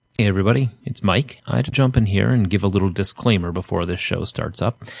Hey everybody, it's Mike. I had to jump in here and give a little disclaimer before this show starts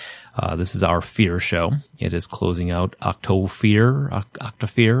up. This is our Fear show. It is closing out Octofear,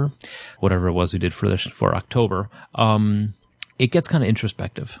 whatever it was we did for October. It gets kind of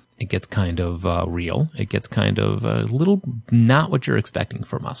introspective. It gets kind of real. It gets kind of a little not what you're expecting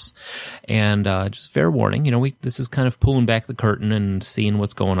from us. And just fair warning, this is kind of pulling back the curtain and seeing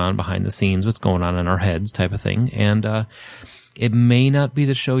what's going on behind the scenes, what's going on in our heads type of thing. And it may not be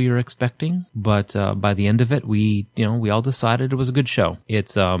the show you're expecting, but by the end of it, we all decided it was a good show.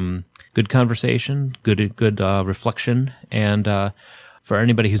 It's good conversation, good reflection, and for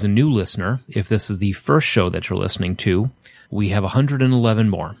anybody who's a new listener, if this is the first show that you're listening to, we have 111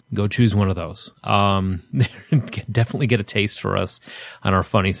 more. Go choose one of those. Definitely get a taste for us on our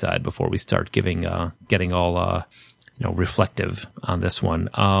funny side before we start getting all reflective on this one.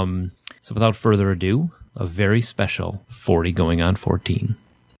 So without further ado, a very special 40 going on 14.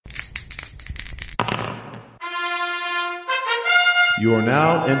 You are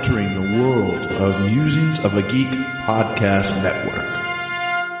now entering the world of Musings of a Geek podcast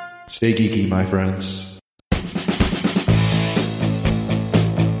network. Stay geeky, my friends.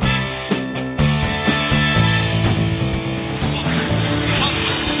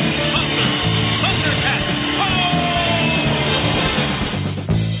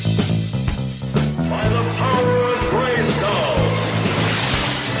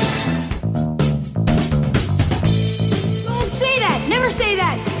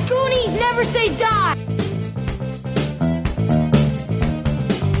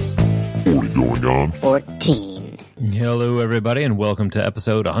 On 14. Hello, everybody, and welcome to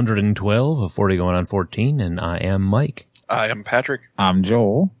episode 112 of 40 going on 14, and I am Mike. I am Patrick. I'm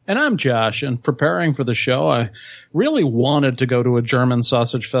Joel. And I'm Josh, and preparing for the show, I really wanted to go to a German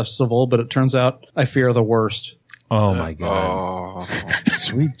sausage festival, but it turns out I fear the worst. Oh, my God.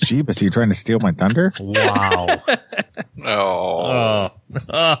 Sweet Jeebus, are you trying to steal my thunder? Wow. Oh,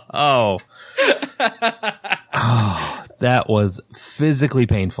 that was physically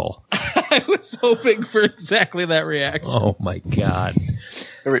painful. I was hoping for exactly that reaction. Oh my God.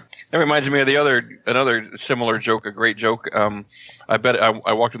 That reminds me of another similar joke, a great joke. I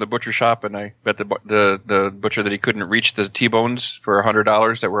walked to the butcher shop and I bet the butcher that he couldn't reach the T-bones for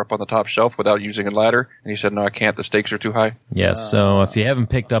 $100 that were up on the top shelf without using a ladder. And he said, "No, I can't. The stakes are too high." Yes. So if you haven't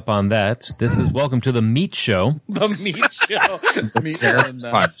picked up on that, this is welcome to the meat show. The meat show.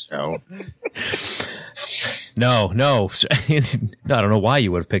 Show. No, I don't know why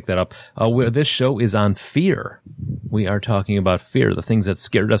you would have picked that up. This show is on fear. We are talking about fear, the things that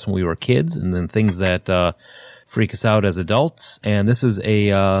scared us when we were kids, and then things that freak us out as adults. And this is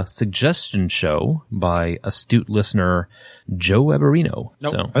a suggestion show by astute listener Joe Eberino.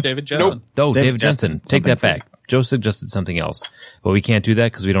 Nope, David Jensen. Oh, David Jensen. Take that back. Joe suggested something else, but we can't do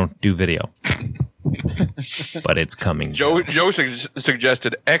that because we don't do video. But it's coming. Joe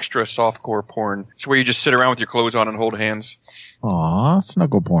suggested extra softcore porn. It's where you just sit around with your clothes on and hold hands. Aw,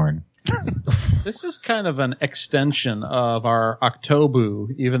 snuggle porn. This is kind of an extension of our Octobu,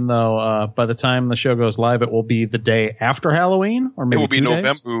 even though by the time the show goes live, it will be the day after Halloween, or maybe it will be 2 days.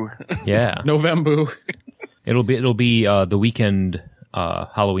 November. Yeah, November. It'll be the weekend.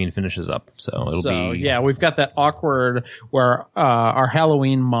 Halloween finishes up, so it'll be. Yeah, we've got that awkward where our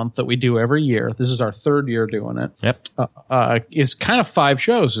Halloween month that we do every year. This is our 3rd year doing it. Yep. Is kind of 5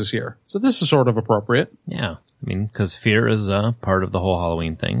 shows this year, so this is sort of appropriate. Yeah, I mean, because fear is part of the whole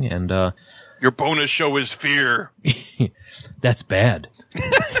Halloween thing, and your bonus show is fear. That's bad.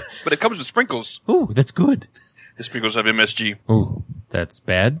 But it comes with sprinkles. Ooh, that's good. The sprinkles have MSG. Ooh, that's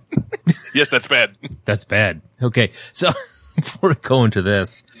bad. Yes, that's bad. That's bad. Okay, so. Before we go into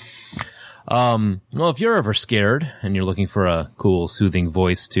this, well, if you're ever scared and you're looking for a cool, soothing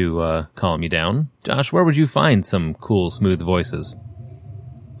voice to calm you down, Josh, where would you find some cool, smooth voices?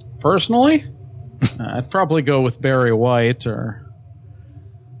 Personally, I'd probably go with Barry White or...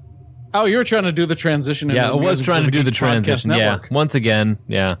 Oh, you're trying to do the transition. Yeah, I was trying to do the transition. Yeah, once again,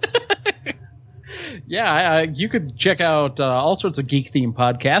 yeah. Yeah, you could check out all sorts of geek-themed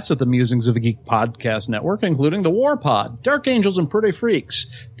podcasts at the Musings of a Geek podcast network, including The War Pod, Dark Angels and Pretty Freaks,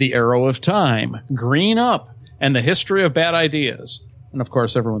 The Arrow of Time, Green Up, and The History of Bad Ideas. And, of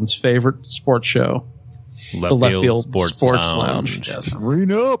course, everyone's favorite sports show, The Left Field Sports Lounge. Yes.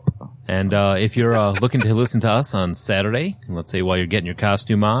 Green Up. And if you're looking to listen to us on Saturday, let's say while you're getting your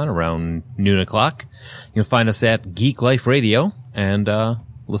costume on around noon o'clock, you'll find us at Geek Life Radio and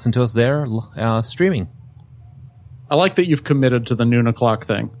listen to us there streaming. I like that you've committed to the noon o'clock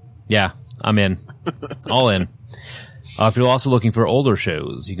thing. Yeah, I'm in. All in. If you're also looking for older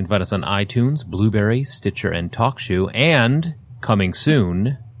shows, you can find us on iTunes, Blueberry, Stitcher, and TalkShoe, and coming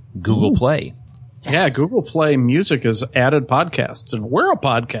soon, Google Play. Yeah, Google Play Music has added podcasts, and we're a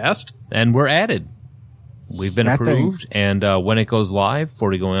podcast. And we're added. We've been approved, and when it goes live,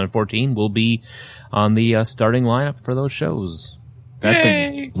 40 going on 14, we'll be on the starting lineup for those shows. That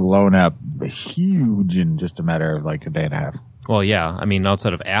thing's blown up huge in just a matter of like a day and a half. Well, yeah. I mean,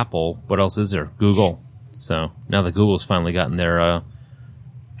 outside of Apple, what else is there? Google. So now that Google's finally gotten their, I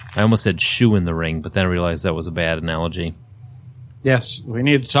almost said shoe in the ring, but then I realized that was a bad analogy. Yes, we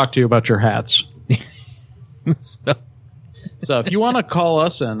need to talk to you about your hats. So if you want to call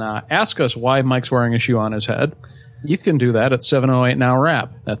us and ask us why Mike's wearing a shoe on his head, you can do that at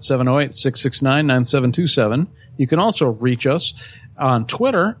 708-NOW-RAP. That's 708-669-9727. You can also reach us on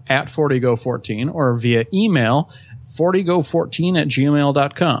Twitter at 40go14 or via email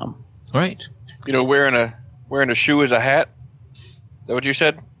 40go14@gmail.com. All right. You know, wearing a shoe as a hat. Is that what you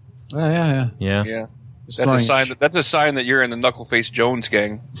said? Yeah. That's a sign that you're in the Knuckleface Jones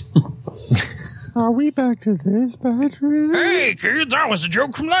gang. Are we back to this, Patrick? Hey, kids, that was a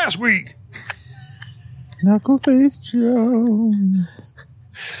joke from last week. Knuckleface Jones.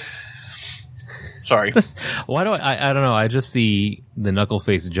 Sorry. Why do I don't know. I just see the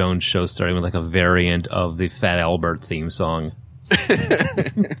Knuckleface Jones show starting with like a variant of the Fat Albert theme song. Oh,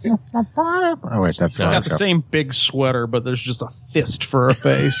 wait, that's It's got the same big sweater, but there's just a fist for a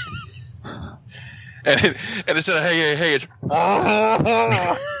face. and instead of hey, it's...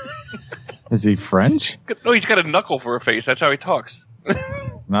 Is he French? No, he's got a knuckle for a face. That's how he talks.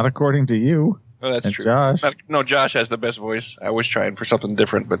 Not according to you. Oh, that's true. Josh. No, Josh has the best voice. I was trying for something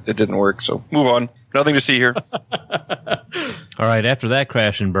different, but it didn't work. So move on. Nothing to see here. All right. After that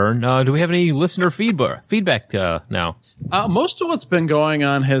crash and burn, do we have any listener feedback now? Most of what's been going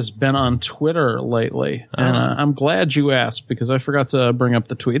on has been on Twitter lately. And I'm glad you asked because I forgot to bring up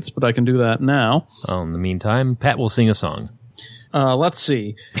the tweets, but I can do that now. Oh, in the meantime, Pat will sing a song. Let's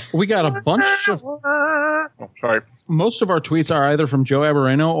see. We got a bunch of... Sorry. Most of our tweets are either from Joe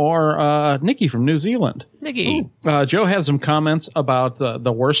Aberrano or Nikki from New Zealand. Nikki. Joe has some comments about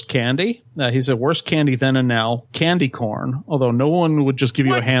the worst candy. He said, worst candy then and now, candy corn, although no one would just give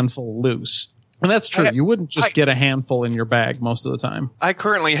you a handful loose. And that's true. You wouldn't just get a handful in your bag most of the time. I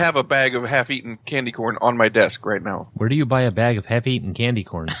currently have a bag of half-eaten candy corn on my desk right now. Where do you buy a bag of half-eaten candy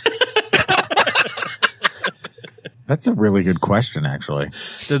corns? That's a really good question, actually.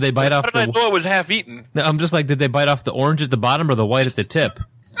 Did they bite off How did I know it was half-eaten? I'm just like, did they bite off the orange at the bottom or the white at the tip?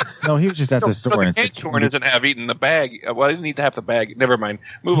 No, he was just at the store. The candy corn isn't half-eaten. The bag. Well, I didn't need to have the bag. Never mind.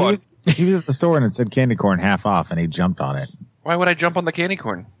 Move on. He was at the store and it said candy corn half off, and he jumped on it. Why would I jump on the candy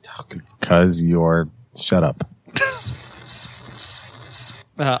corn? Because you're... Shut up.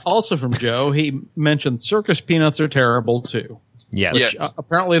 Also from Joe, he mentioned circus peanuts are terrible, too. Yes. Which,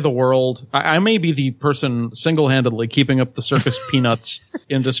 apparently the world... I may be the person single-handedly keeping up the circus peanuts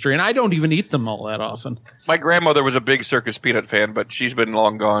industry, and I don't even eat them all that often. My grandmother was a big circus peanut fan, but she's been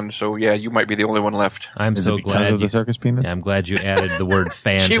long gone, so yeah, you might be the only one left. I'm Is so it because glad of the circus peanuts? Yeah, I'm glad you added the word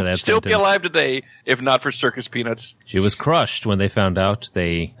fan She to would that still sentence. be alive today if not for circus peanuts. She was crushed when they found out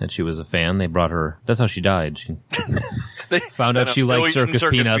that she was a fan. They brought her... That's how she died. She They found out she liked circus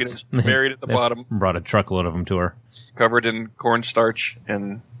peanuts. Buried at the They bottom, brought a truckload of them to her. covered in cornstarch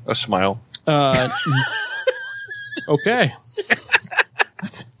and a smile. Okay.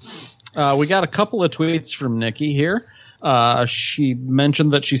 We got a couple of tweets from Nikki here. She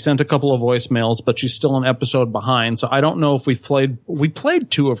mentioned that she sent a couple of voicemails, but she's still an episode behind. So I don't know if we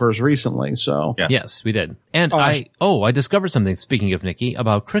played two of hers recently. So Yes, we did. And I discovered something, speaking of Nikki,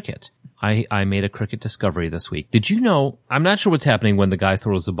 about cricket. I made a cricket discovery this week. Did you know, I'm not sure what's happening when the guy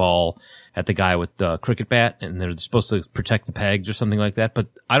throws the ball at the guy with the cricket bat and they're supposed to protect the pegs or something like that, but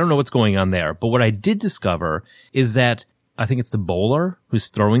I don't know what's going on there. But what I did discover is that I think it's the bowler who's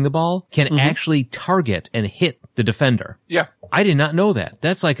throwing the ball can actually target and hit the defender. Yeah. I did not know that.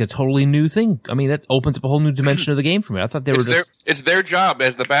 That's like a totally new thing. I mean, that opens up a whole new dimension of the game for me. I thought they were just... It's their job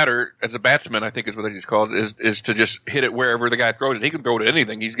as the batsman, I think is what they just call it, is to just hit it wherever the guy throws it. He can throw it at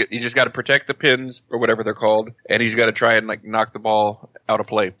anything. He just got to protect the pins or whatever they're called, and he's got to try and like knock the ball out of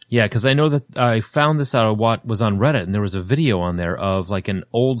play. Yeah, because I know that I found this out of what was on Reddit, and there was a video on there of like an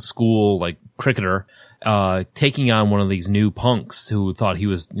old school like cricketer taking on one of these new punks who thought he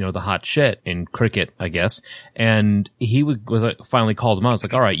was, the hot shit in cricket, I guess. And he was finally called him out. It's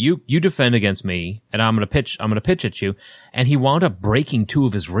like, all right, you defend against me and I'm going to pitch at you. And he wound up breaking two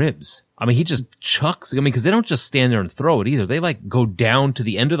of his ribs. I mean, he just chucks. I mean, because they don't just stand there and throw it either. They like go down to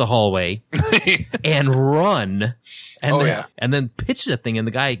the end of the hallway and run, and then pitch that thing. And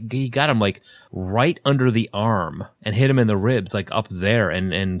the guy, he got him like right under the arm and hit him in the ribs, like up there,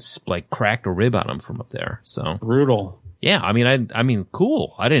 and like cracked a rib on him from up there. So brutal. Yeah, I mean,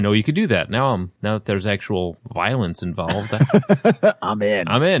 cool. I didn't know you could do that. Now that there's actual violence involved, I'm in.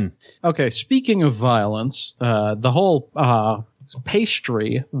 I'm in. Okay, speaking of violence, the whole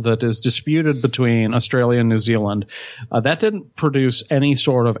pastry that is disputed between Australia and New Zealand, that didn't produce any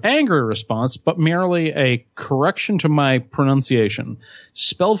sort of angry response, but merely a correction to my pronunciation.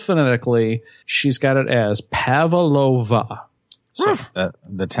 Spelled phonetically, she's got it as Pavlova. So,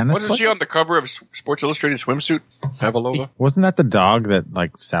 the tennis Wasn't she on the cover of Sports Illustrated swimsuit? Pavlova? Wasn't that the dog that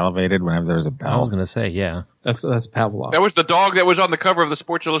like salivated whenever there was a bell? I was going to say, yeah. That's Pavlov. That was the dog that was on the cover of the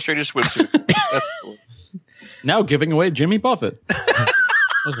Sports Illustrated swimsuit. Now giving away Jimmy Buffett.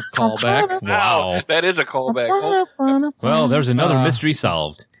 There's a callback. Wow. That is a callback. Well, there's another mystery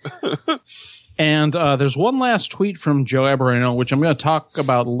solved. And there's one last tweet from Joe Aberano, which I'm going to talk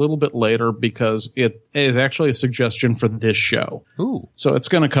about a little bit later because it is actually a suggestion for this show. Ooh. So it's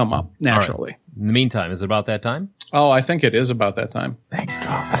going to come up naturally. Right. In the meantime, is it about that time? Oh, I think it is about that time. Thank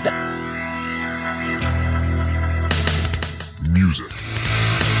God. Music.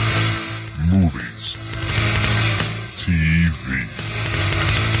 Movies. TV.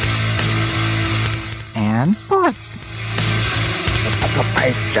 And sports.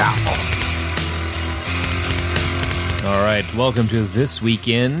 All right, welcome to This Week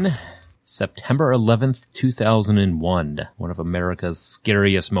in September 11th, 2001, one of America's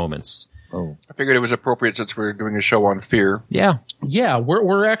scariest moments. Oh. I figured it was appropriate since we're doing a show on fear. Yeah. Yeah,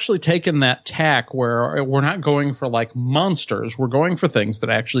 we're actually taking that tack where we're not going for like monsters. We're going for things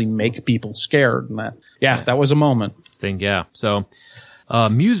that actually make people scared. And that was a moment. So,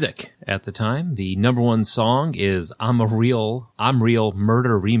 music at the time. The number one song is I'm Real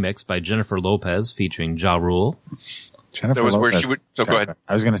Murder Remix by Jennifer Lopez featuring Ja Rule. Jennifer That was Lopez. where she would. So go ahead.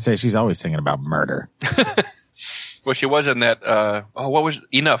 I was going to say she's always singing about murder. Well, she was in that. What was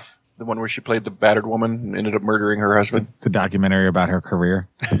Enough? The one where she played the battered woman and ended up murdering her husband. The documentary about her career.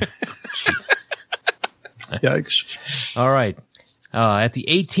 Jeez. Yikes. All right. At the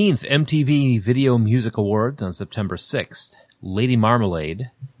 18th MTV Video Music Awards on September 6th, Lady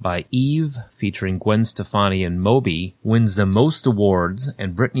Marmalade by Eve featuring Gwen Stefani and Moby wins the most awards,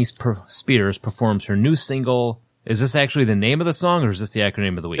 and Britney Spears performs her new single. Is this actually the name of the song, or is this the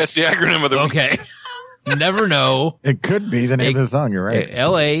acronym of the week? That's the acronym of the week. Okay. Never know. It could be the name of the song. You're right.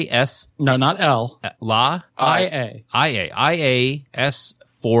 L-A-S. No, not L. La. I-A. I-A-S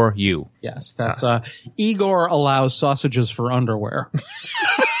for you. Yes, that's Igor allows sausages for underwear.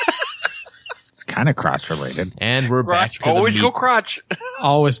 It's kind of crotch related. And we're Crotch. back to Always the meat. go crotch.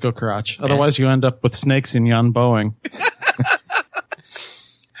 Always go crotch. Otherwise, you end up with snakes in yon Boeing.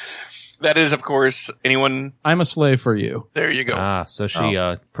 That is, of course, anyone. I'm a slave for you. There you go. So she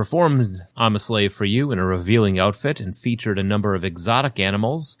performed I'm a Slave for You in a revealing outfit and featured a number of exotic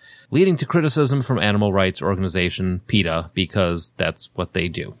animals, leading to criticism from animal rights organization PETA, because that's what they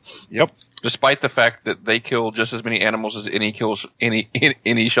do. Yep. Despite the fact that they kill just as many animals as any kills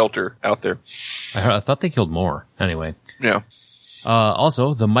any shelter out there. I thought they killed more. Anyway. Yeah.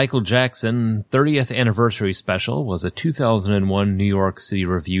 Also, the Michael Jackson 30th anniversary special was a 2001 New York City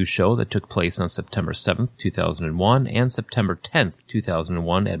Review show that took place on September 7th, 2001 and September 10th,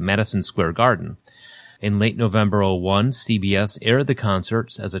 2001 at Madison Square Garden. In late November 01, CBS aired the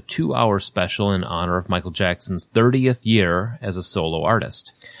concerts as a 2-hour special in honor of Michael Jackson's 30th year as a solo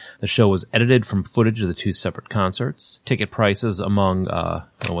artist. The show was edited from footage of the two separate concerts. Ticket prices among,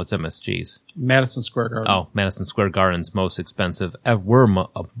 what's MSG's? Madison Square Garden. Oh, Madison Square Garden's most expensive,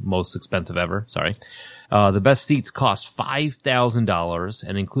 most expensive ever. Sorry. The best seats cost $5,000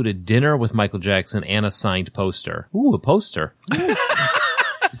 and included dinner with Michael Jackson and a signed poster. Ooh, a poster.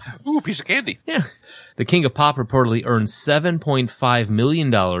 Ooh, a piece of candy. Yeah. The King of Pop reportedly earned $7.5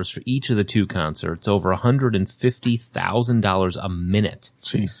 million for each of the two concerts, over $150,000 a minute.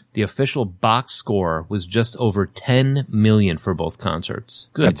 Jeez. The official box score was just over $10 million for both concerts.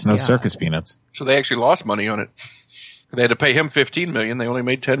 Good That's no God. circus peanuts. So they actually lost money on it. They had to pay him $15 million. They only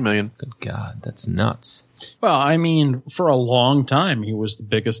made $10 million. Good God, that's nuts. Well, I mean, for a long time, he was the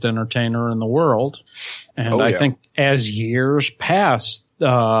biggest entertainer in the world. And I think as years passed,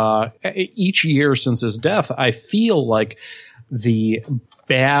 each year since his death, I feel like the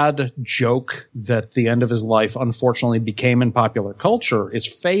bad joke that the end of his life unfortunately became in popular culture is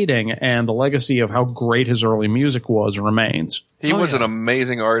fading, and the legacy of how great his early music was remains. He was an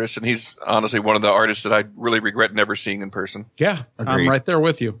amazing artist, and he's honestly one of the artists that I really regret never seeing in person. Yeah, Agreed. I'm right there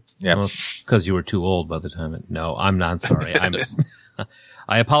with you. Yeah. Because you were too old by the time. No, I'm not sorry. I'm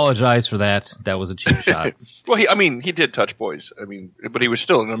I apologize for that. That was a cheap shot. Well, he did touch boys. But he was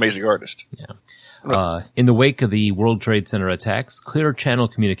still an amazing artist. Yeah. In the wake of the World Trade Center attacks, Clear Channel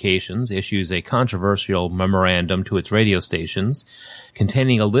Communications issues a controversial memorandum to its radio stations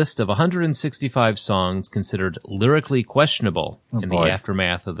containing a list of 165 songs considered lyrically questionable the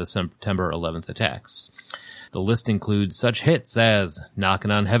aftermath of the September 11th attacks. The list includes such hits as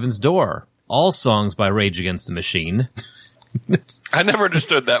Knockin' on Heaven's Door, all songs by Rage Against the Machine. I never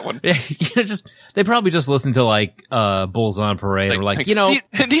understood that one. They probably just listened to Bulls on Parade.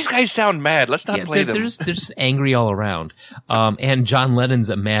 These guys sound mad. Let's not play them. They're just angry all around. And John Lennon's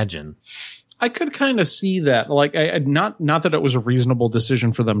Imagine. I could kind of see that. Not that it was a reasonable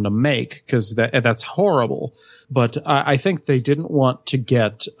decision for them to make, because that's horrible. But I think they didn't want to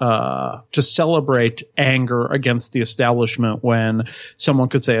get to celebrate anger against the establishment when someone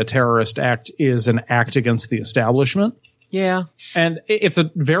could say a terrorist act is an act against the establishment. Yeah. And it's a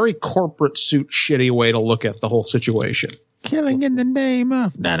very corporate suit shitty way to look at the whole situation. Killing in the name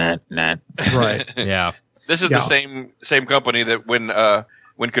of Right. Yeah. This is the same company that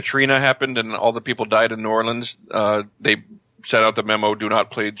when Katrina happened and all the people died in New Orleans, they sent out the memo, do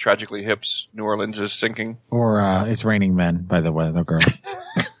not play Tragically Hip's New Orleans is Sinking. Or It's Raining Men by the Weather Girls.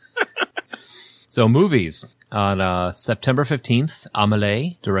 So movies. On September 15th,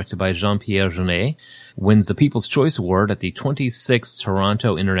 Amélie, directed by Jean-Pierre Jeunet, wins the People's Choice Award at the 26th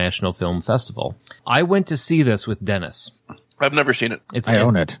Toronto International Film Festival. I went to see this with Dennis. I've never seen it. I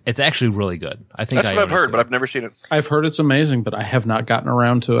own it. It's actually really good. I think that's what I've heard, but I've never seen it. I've heard it's amazing, but I have not gotten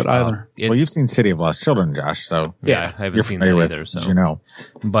around to it either. Well, you've seen City of Lost Children, Josh, so yeah, I haven't seen that either. So you know,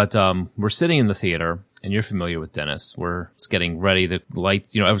 but we're sitting in the theater, and you're familiar with Dennis. We're just getting ready. The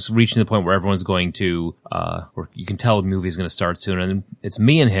lights, I was reaching the point where everyone's going to, where you can tell the movie's going to start soon, and it's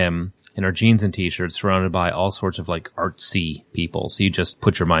me and him in our jeans and t-shirts, surrounded by all sorts of artsy people. So you just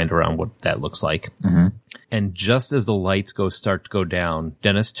put your mind around what that looks like. Mm-hmm. And just as the lights start to go down,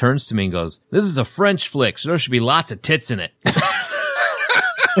 Dennis turns to me and goes, "This is a French flick, so there should be lots of tits in it."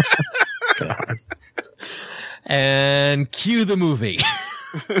 And cue the movie.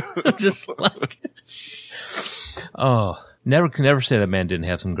 Just never say that man didn't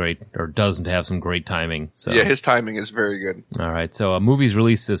have some great, or doesn't have some great timing. So yeah, his timing is very good. All right. So movies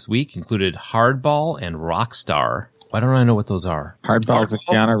released this week included Hardball and Rockstar. Why don't I know what those are? Hardball is a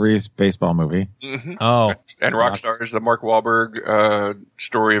Keanu Reeves baseball movie. Mm-hmm. Oh. And Rockstar is the Mark Wahlberg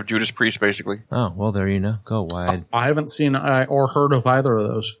story of Judas Priest, basically. Oh, well, there you know. Go wide. I haven't seen or heard of either of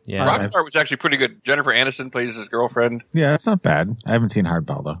those. Yeah. Rockstar was actually pretty good. Jennifer Aniston plays his girlfriend. Yeah, it's not bad. I haven't seen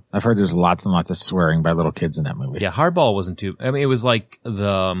Hardball, though. I've heard there's lots and lots of swearing by little kids in that movie. Yeah, Hardball wasn't too... I mean, it was like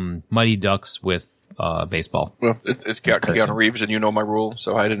the Mighty Ducks with baseball. Well, it's Keanu Reeves, and you know my rule,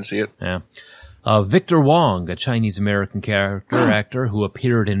 so I didn't see it. Yeah. Victor Wong, a Chinese-American character actor who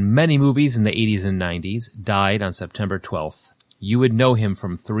appeared in many movies in the 80s and 90s, died on September 12th. You would know him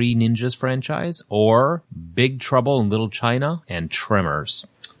from Three Ninjas franchise or Big Trouble in Little China and Tremors.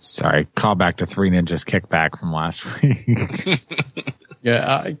 Sorry, call back to Three Ninjas Kickback from last week.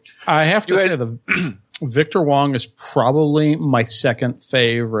 Yeah, I have to say the Victor Wong is probably my second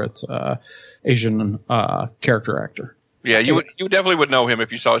favorite Asian character actor. Yeah, you definitely would know him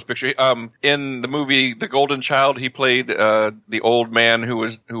if you saw his picture. In the movie The Golden Child, he played the old man who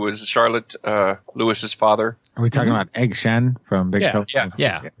was Charlotte Lewis's father. Are we talking about Egg Shen from Big Trouble?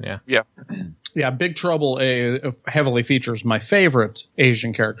 Yeah. Yeah, Big Trouble heavily features my favorite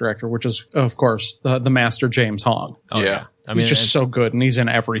Asian character actor, which is, of course, the master James Hong. Oh, yeah. I mean, he's just so good, and he's in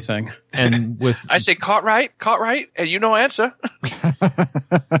everything. And with I say caught right, and you know answer.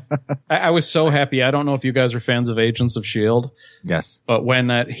 I was so happy. I don't know if you guys are fans of Agents of S.H.I.E.L.D. Yes. But when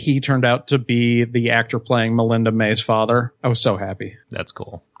he turned out to be the actor playing Melinda May's father, I was so happy. That's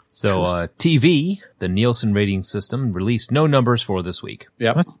cool. So TV, the Nielsen rating system, released no numbers for this week.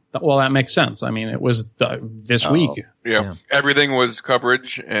 Yep. Well, that makes sense. I mean, it was this week. Yeah. Everything was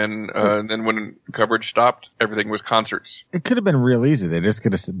coverage, and then when coverage stopped, everything was concerts. It could have been real easy. They just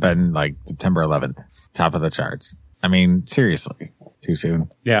could have been like September 11th, top of the charts. I mean, seriously, too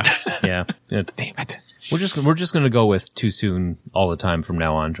soon. Yeah. Yeah. Damn it. We're just going to go with too soon all the time from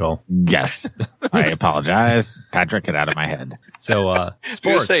now on, Joel. Yes. I apologize. Patrick, get out of my head. So,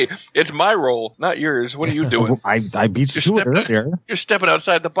 sports. Say, it's my role, not yours. What are you doing? I beat you to it earlier. You're stepping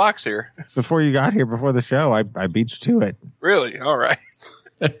outside the box here. Before you got here, before the show, I beat you to it. Really? All right.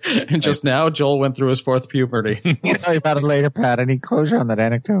 And just now, Joel went through his fourth puberty. We'll tell you about it later, Pat. I need closure on that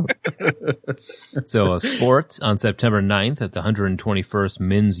anecdote. So, sports on September 9th at the 121st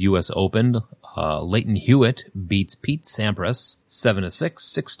Men's U.S. Open. Leighton Hewitt beats Pete Sampras 7-6,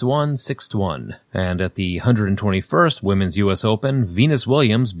 6-1, 6-1. And at the 121st Women's U.S. Open, Venus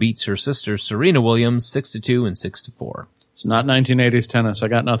Williams beats her sister Serena Williams 6-2 and 6-4. It's not 1980s tennis. I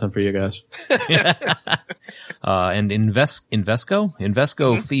got nothing for you guys. And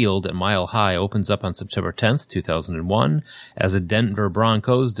Invesco Field at Mile High opens up on September 10th, 2001, as the Denver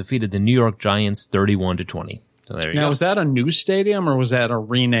Broncos defeated the New York Giants 31-20. So there you go. Now, was that a new stadium or was that a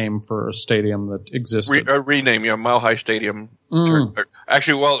rename for a stadium that existed? A rename, Mile High Stadium.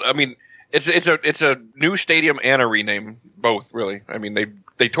 Actually, well, I mean, it's a new stadium and a rename, both really. I mean,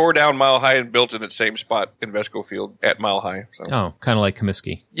 they tore down Mile High and built in the same spot, Invesco Field at Mile High. So. Oh, kind of like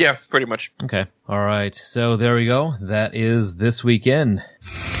Comiskey. Yeah, pretty much. Okay. All right. So there we go. That is This Weekend.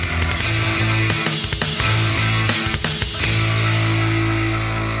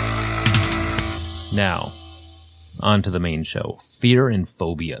 Now, on to the main show. Fear and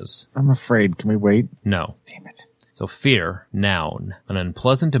phobias. I'm afraid. Can we wait? No. Damn it. So fear, noun, an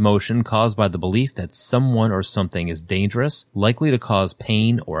unpleasant emotion caused by the belief that someone or something is dangerous, likely to cause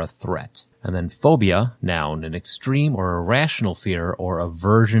pain or a threat. And then phobia, noun, an extreme or irrational fear or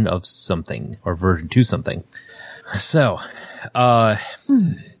aversion of something, or aversion to something. So, I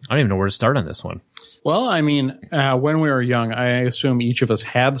don't even know where to start on this one. Well, I mean, when we were young, I assume each of us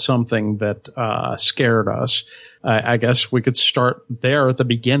had something that scared us. I guess we could start there at the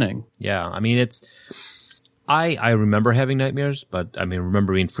beginning. Yeah, I mean, I remember having nightmares, but I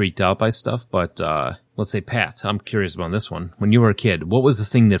remember being freaked out by stuff. But let's say, Pat, I'm curious about this one. When you were a kid, what was the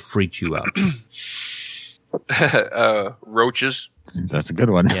thing that freaked you out? Roaches. That's a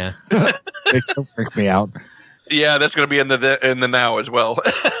good one. Yeah. They still freak me out. Yeah, that's going to be in the now as well.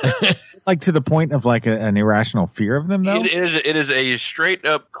 Like to the point of like an irrational fear of them, though? It is a straight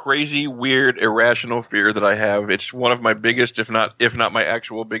up crazy, weird, irrational fear that I have. It's one of my biggest, if not my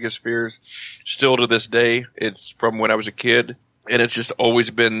actual biggest fears. Still to this day, it's from when I was a kid. And it's just always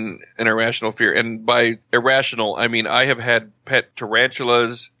been an irrational fear. And by irrational, I mean I have had pet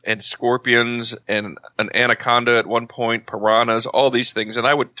tarantulas and scorpions and an anaconda at one point, piranhas, all these things. And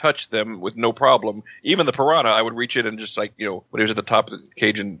I would touch them with no problem. Even the piranha, I would reach in and just when he was at the top of the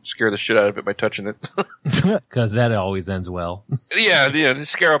cage and scare the shit out of it by touching it. Because that always ends well. Yeah,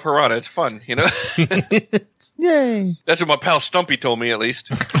 scare a piranha. It's fun, Yay. That's what my pal Stumpy told me, at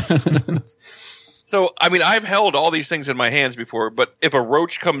least. So, I mean, I've held all these things in my hands before, but if a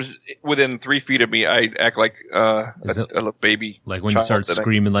roach comes within 3 feet of me, I act like a little baby. Like when you start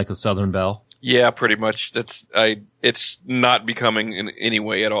screaming like a Southern Belle? Yeah, pretty much. It's not becoming in any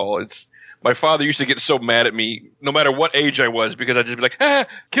way at all. My father used to get so mad at me, no matter what age I was, because I'd just be like,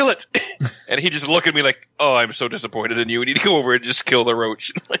 kill it! And he'd just look at me like, oh, I'm so disappointed in you. We need to go over and just kill the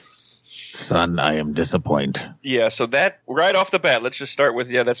roach. Son, I am disappointed. Yeah, so that right off the bat, let's just start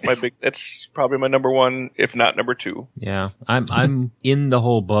with that's probably my number one, if not number two. Yeah, I'm in the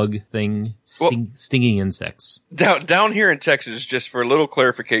whole bug thing, stinging insects. Down here in Texas, just for a little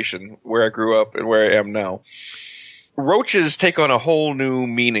clarification, where I grew up and where I am now, roaches take on a whole new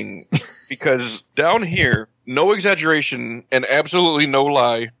meaning because down here, no exaggeration and absolutely no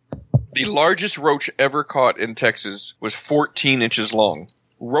lie, the largest roach ever caught in Texas was 14 inches long.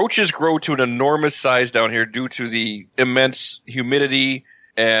 Roaches grow to an enormous size down here due to the immense humidity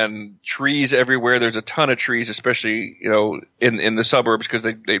and trees everywhere. There's a ton of trees, especially, in the suburbs, because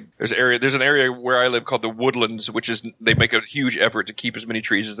there's an area where I live called the Woodlands, which is, they make a huge effort to keep as many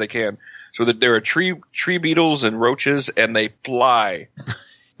trees as they can. So that there are tree beetles and roaches, and they fly.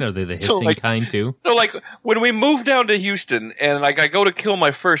 Are they the hissing kind too? So when we moved down to Houston and I go to kill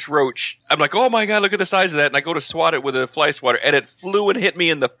my first roach, I'm like, oh my God, look at the size of that. And I go to swat it with a fly swatter and it flew and hit me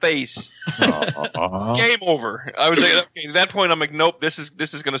in the face. Game over. I was like, okay, at that point I'm like, nope, this is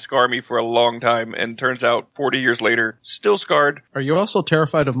going to scar me for a long time. And turns out 40 years later, still scarred. Are you also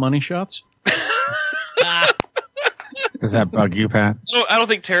terrified of money shots? Does that bug you, Pat? No, I don't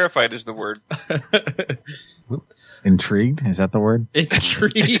think terrified is the word. Intrigued? Is that the word?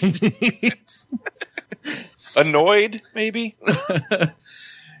 Intrigued. Annoyed, maybe?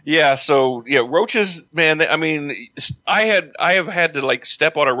 Yeah, so roaches, man. I mean, I have had to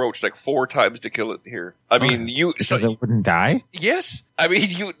step on a roach 4 times to kill it here. I mean, because it wouldn't die. Yes, I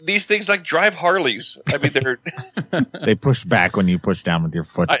mean these things drive Harleys. I mean they're they push back when you push down with your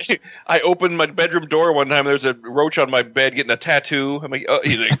foot. I opened my bedroom door one time. There's a roach on my bed getting a tattoo. I'm like, oh,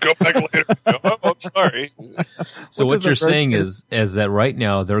 he's like, go back later. Oh, I'm sorry. So what you're saying is that right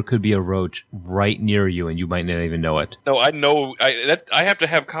now there could be a roach right near you and you might not even know it. No, I know. I have to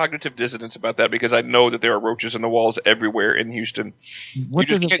have cognitive dissonance about that because I know that there are roaches in the walls everywhere in Houston. You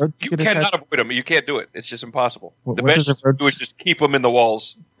cannot avoid them. You can't do it. It's just impossible. The best you can do is just keep them in the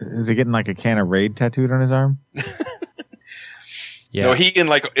walls. Is he getting like a can of Raid tattooed on his arm? Yeah. No, he and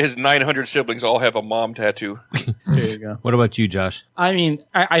like his 900 siblings all have a mom tattoo. There you go. What about you, Josh? I mean,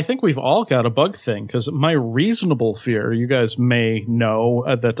 I think we've all got a bug thing because my reasonable fear, you guys may know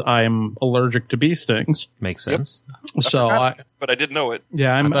that I'm allergic to bee stings. Makes sense. So But I didn't know it.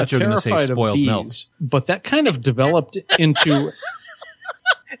 yeah, I'm I thought you were gonna say terrified of spoiled bees. milk. But that kind of developed into.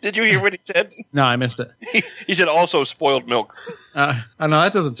 Did you hear what he said? No, I missed it. He said also spoiled milk. No,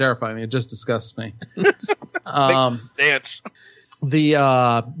 that doesn't terrify me. It just disgusts me. Dance.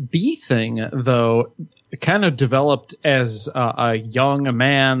 The bee thing, though, kind of developed as a young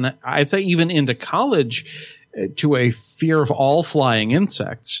man, I'd say even into college, to a fear of all flying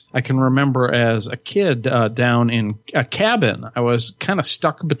insects. I can remember as a kid down in a cabin, I was kind of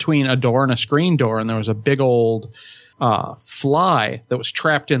stuck between a door and a screen door, and there was a big old fly that was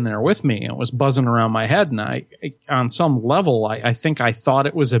trapped in there with me. It was buzzing around my head, and I on some level, I think I thought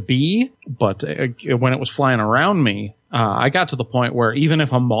it was a bee, but when it was flying around me, I got to the point where even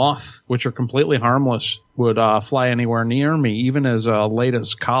if a moth, which are completely harmless, would fly anywhere near me, even as late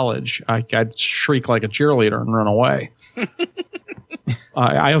as college, I'd shriek like a cheerleader and run away.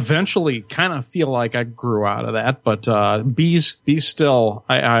 I eventually kind of feel like I grew out of that, but bees still,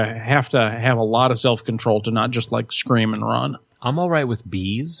 I have to have a lot of self-control to not just like scream and run. I'm all right with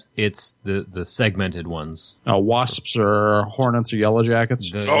bees. It's the segmented ones. Wasps or hornets or yellow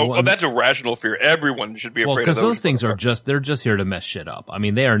jackets. Well, that's a rational fear. Everyone should be afraid of those. Because those things are they're here to mess shit up. I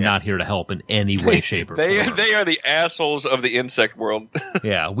mean, they are not here to help in any way, shape, or form. They are the assholes of the insect world.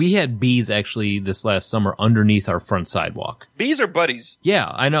 Yeah, we had bees actually this last summer underneath our front sidewalk. Bees are buddies. Yeah,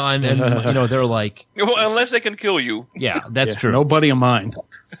 I know, and they're like, well, unless they can kill you. Yeah, that's true. No buddy of mine.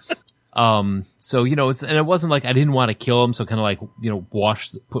 So, it wasn't like I didn't want to kill them. So kind of like,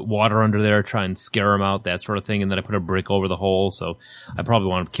 put water under there, try and scare them out, that sort of thing. And then I put a brick over the hole. So I probably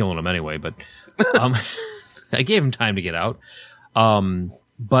wound up killing them anyway, but, I gave him time to get out.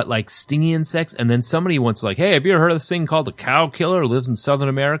 But like stingy insects. And then somebody once like, hey, have you ever heard of this thing called the cow killer? It lives in Southern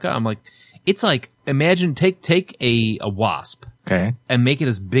America. I'm like, it's like, imagine take a wasp. Okay. And make it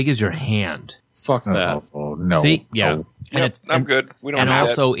as big as your hand. Fuck that. Oh, no. See? Yeah. No. Yep, I'm good. We don't. And have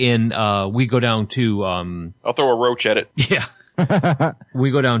also that. we go down to I'll throw a roach at it. Yeah. We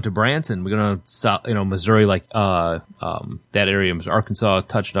go down to Branson. We go down to Missouri, like that area, Arkansas,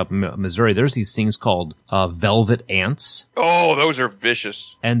 touched up Missouri. There's these things called velvet ants. Oh, those are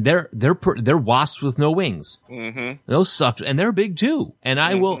vicious. And they're wasps with no wings. Mm-hmm. Those suck, and they're big too. And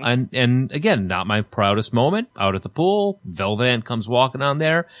I will, and again, not my proudest moment. Out at the pool, velvet ant comes walking on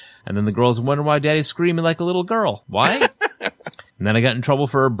there, and then the girls wonder why Daddy's screaming like a little girl. Why? And then I got in trouble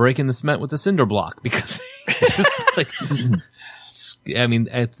for breaking the cement with the cinder block because it's just like. I mean,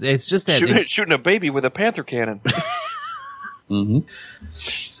 it's just that shooting a baby with a Panther cannon. Mm-hmm.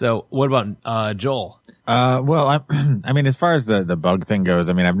 So, what about Joel? Well, I mean, as far as the bug thing goes,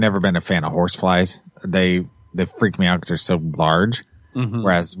 I mean, I've never been a fan of horseflies. They freak me out because they're so large. Mm-hmm.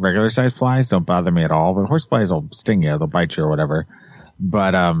 Whereas regular sized flies don't bother me at all. But horseflies will sting you, they'll bite you or whatever.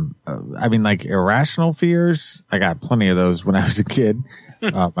 But I mean, like irrational fears, I got plenty of those when I was a kid.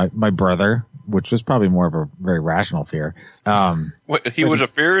 My brother, which was probably more of a very rational fear. What, he was a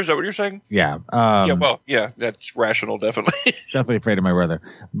fear? Is that what you're saying? Yeah. Yeah, that's rational, definitely. Definitely afraid of my brother.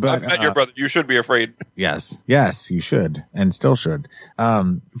 But not your brother. You should be afraid. Yes, you should, and still should.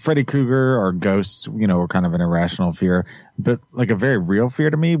 Freddy Krueger or ghosts, were kind of an irrational fear. But like a very real fear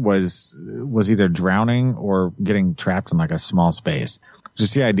to me was either drowning or getting trapped in like a small space.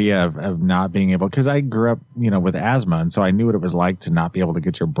 Just the idea of not being able, because I grew up, with asthma, and so I knew what it was like to not be able to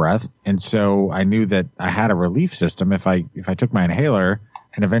get your breath. And so I knew that I had a relief system. If I took my inhaler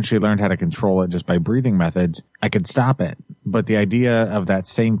and eventually learned how to control it just by breathing methods, I could stop it. But the idea of that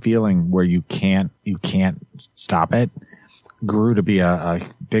same feeling where you can't stop it grew to be a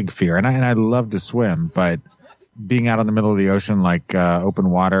big fear. And I love to swim, but being out in the middle of the ocean, like open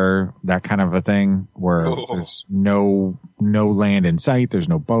water, that kind of a thing, where there's no land in sight, there's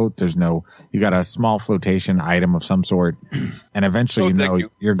no boat, you got a small flotation item of some sort, and eventually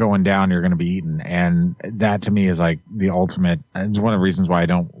you're going down, you're going to be eaten, and that to me is like the ultimate. It's one of the reasons why I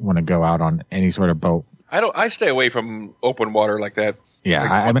don't want to go out on any sort of boat. I stay away from open water like that. Yeah,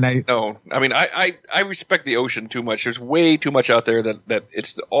 I respect the ocean too much. There's way too much out there that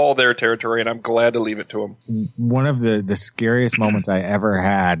it's all their territory, and I'm glad to leave it to them. One of the scariest moments I ever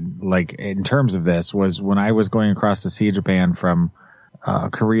had, like in terms of this, was when I was going across the Sea of Japan from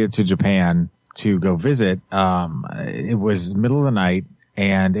Korea to Japan to go visit. It was middle of the night,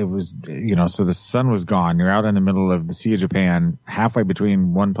 and it was, so the sun was gone. You're out in the middle of the Sea of Japan, halfway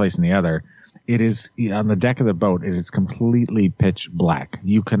between one place and the other. It is on the deck of the boat. It is completely pitch black.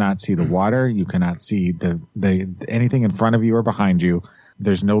 You cannot see the water. You cannot see the anything in front of you or behind you.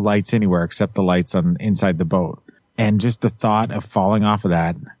 There's no lights anywhere except the lights on inside the boat. And just the thought of falling off of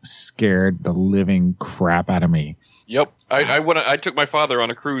that scared the living crap out of me. Yep. I took my father on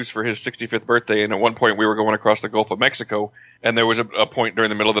a cruise for his 65th birthday, and at one point we were going across the Gulf of Mexico, and there was a point during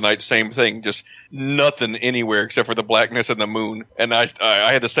the middle of the night, same thing, just nothing anywhere except for the blackness and the moon. And I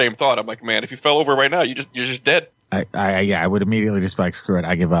had the same thought. I'm like, man, if you fell over right now, you're just dead. I would immediately just be like, screw it,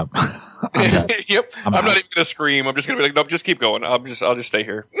 I give up. Yep. I'm not even gonna scream. I'm just gonna be like, nope, just keep going. I'll just stay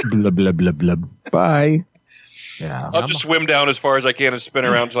here. Blub blub blub blub. Bye. Yeah. I'll just swim down as far as I can and spin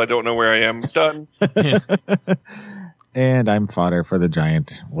around until I don't know where I am. Done. And I'm fodder for the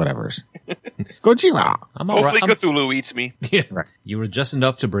giant whatevers. Gojira. Hopefully Cthulhu eats me. Yeah. Right. You were just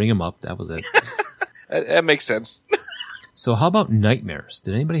enough to bring him up. That was it. That makes sense. So how about nightmares?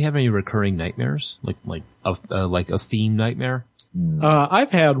 Did anybody have any recurring nightmares? Like a theme nightmare?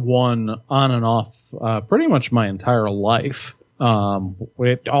 I've had one on and off pretty much my entire life.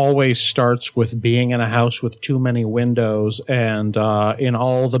 It always starts with being in a house with too many windows, and in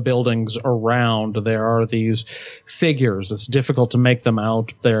all the buildings around, there are these figures. It's difficult to make them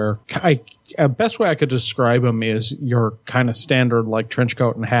out. Best way I could describe them is your kind of standard, like trench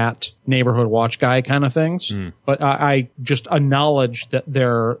coat and hat, neighborhood watch guy kind of things. But I just acknowledge that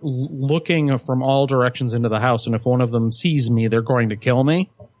they're looking from all directions into the house, and if one of them sees me, they're going to kill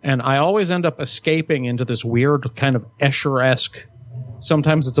me. And I always end up escaping into this weird kind of Escher-esque,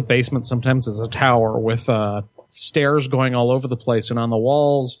 sometimes it's a basement, sometimes it's a tower with stairs going all over the place. And on the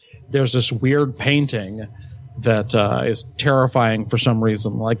walls, there's this weird painting that is terrifying for some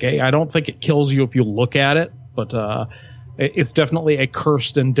reason. Like, I don't think it kills you if you look at it, but it's definitely a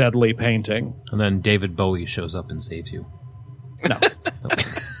cursed and deadly painting. And then David Bowie shows up and saves you. No.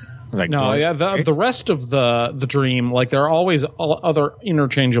 The rest of the dream, like, there are always other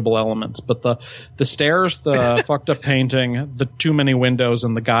interchangeable elements, but the stairs, the fucked up painting, the too many windows,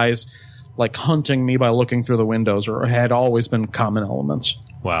 and the guys like hunting me by looking through the windows had always been common elements.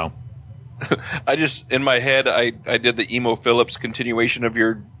 Wow. I just, in my head, I did the Emo Phillips continuation of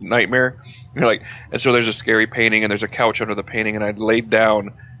your nightmare. You're like, and so there's a scary painting and there's a couch under the painting, and I laid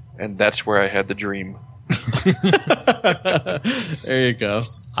down, and that's where I had the dream. There you go.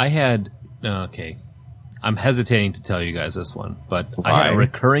 I had, okay, I'm hesitating to tell you guys this one, but Why? I had a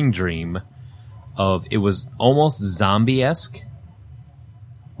recurring dream of, it was almost zombie-esque,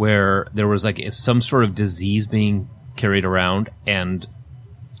 where there was like some sort of disease being carried around, and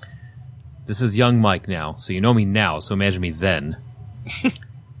this is young Mike now, so you know me now, so imagine me then.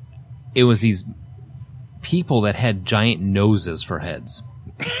 It was these people that had giant noses for heads.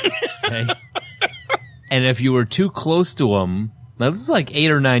 Okay? And if you were too close to them, now this is like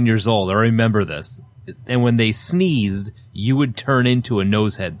 8 or 9 years old, I remember this. And when they sneezed, you would turn into a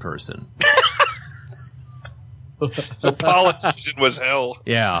nosehead person. So pollen season was hell.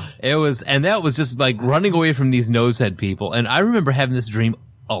 Yeah, it was, and that was just like running away from these nosehead people. And I remember having this dream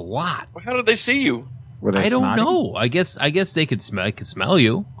a lot. Well, how did they see you? I don't know. I guess they could smell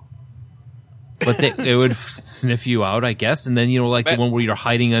you. But they would sniff you out, I guess. And then, like the one where you're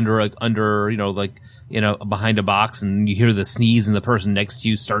hiding under, behind a box, and you hear the sneeze, and the person next to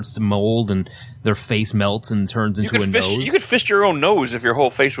you starts to mold, and their face melts and turns into a nose. You could fist your own nose if your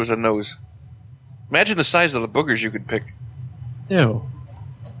whole face was a nose. Imagine the size of the boogers you could pick. Ew.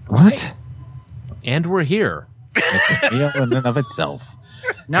 What? And we're here. It's a meal in and of itself.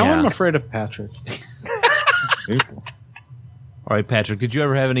 Now Yeah. I'm afraid of Patrick. All right, Patrick, did you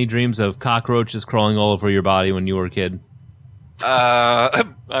ever have any dreams of cockroaches crawling all over your body when you were a kid?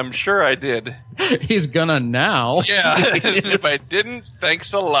 I'm sure I did. He's gonna now. Yeah. If I didn't,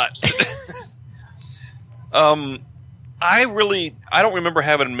 thanks a lot. I don't remember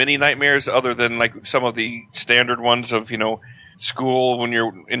having many nightmares other than like some of the standard ones of, school when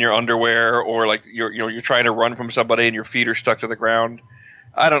you're in your underwear, or like you're trying to run from somebody and your feet are stuck to the ground.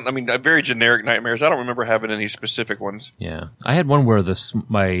 Very generic nightmares. I don't remember having any specific ones. Yeah. I had one where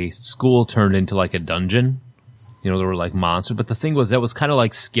my school turned into like a dungeon. There were like monsters, but the thing was that was kind of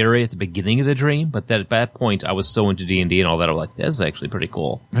like scary at the beginning of the dream, but at that point I was so into D&D and all that, I'm like, that's actually pretty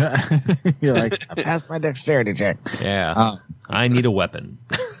cool. You're like, I passed my dexterity check. Yeah. I need a weapon.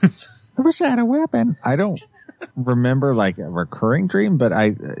 I wish I had a weapon. I don't remember like a recurring dream, but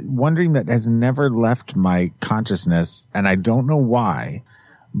one dream that has never left my consciousness, and I don't know why.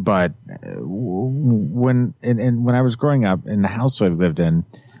 But when I was growing up in the house I lived in,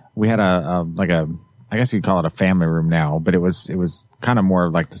 we had I guess you'd call it a family room now, but it was kind of more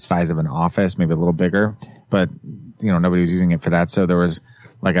like the size of an office, maybe a little bigger, but nobody was using it for that. So there was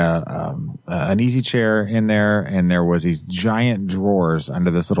like an easy chair in there, and there was these giant drawers under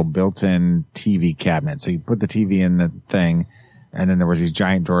this little built-in TV cabinet. So you put the TV in the thing, and then there was these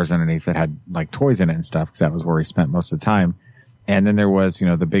giant drawers underneath that had like toys in it and stuff, because that was where he spent most of the time. And then there was,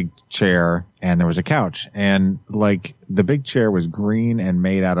 the big chair, and there was a couch, and like the big chair was green and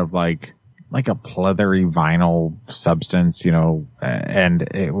made out of like a pleathery vinyl substance, and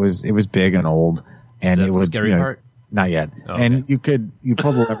it was big and old, and Is that it would, the scary part? Not yet. Okay. And you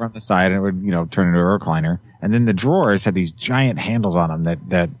pull the lever on the side and it would, turn into a recliner. And then the drawers had these giant handles on them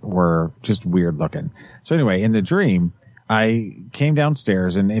that were just weird looking. So anyway, in the dream, I came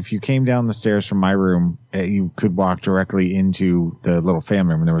downstairs, and if you came down the stairs from my room, you could walk directly into the little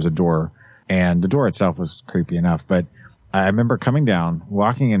family room, and there was a door, and the door itself was creepy enough. But I remember coming down,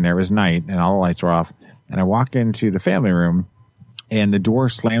 walking in there. It was night and all the lights were off, and I walk into the family room, and the door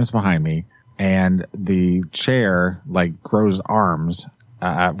slams behind me. And the chair like grows arms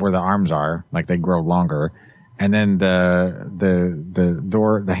where the arms are, like they grow longer. And then the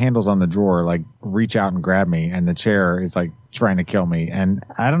door, the handles on the drawer like reach out and grab me, and the chair is like trying to kill me. And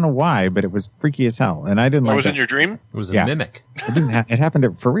I don't know why, but it was freaky as hell. And I didn't like was that. in your dream? It was a mimic. It didn't. It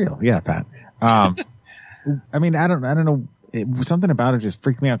happened for real. Yeah, Pat. I mean, I don't know. Something about it just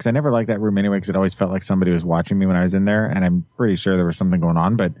freaked me out, because I never liked that room anyway, because it always felt like somebody was watching me when I was in there, and I'm pretty sure there was something going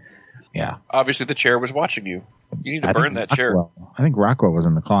on, but. Yeah. Obviously, the chair was watching you. You need to burn that chair. I think Rockwell was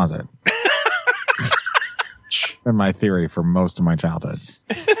in the closet. Been my theory for most of my childhood.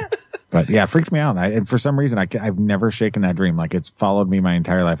 But yeah, it freaked me out. And for some reason, I've never shaken that dream. Like, it's followed me my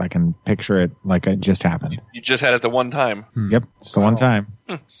entire life. I can picture it like it just happened. You just had it the one time. Yep, just the one time.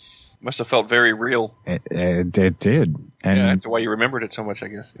 Must have felt very real. It did. And yeah, that's why you remembered it so much, I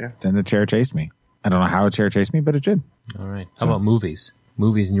guess. Yeah. Then the chair chased me. I don't know how a chair chased me, but it did. All right. How about movies?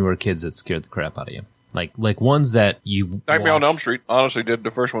 Movies when you were kids that scared the crap out of you, like ones that you. Nightmare on Elm Street. Honestly, did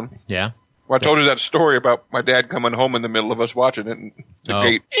the first one. Yeah. Well, I told you that story about my dad coming home in the middle of us watching it, and the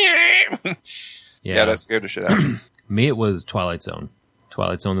gate. Yeah, that scared the shit out of me. Me, it was Twilight Zone.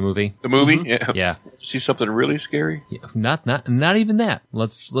 Twilight Zone, the movie. The movie, yeah. Yeah. See something really scary? Yeah, not even that.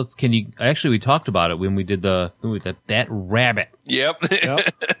 Can you? Actually, we talked about it when we did the movie. That rabbit. Yep.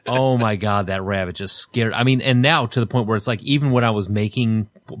 Oh my god, that rabbit just scared. I mean, and now to the point where it's like, even when I was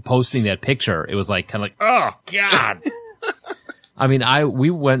posting that picture, it was like kind of like, oh god. I mean,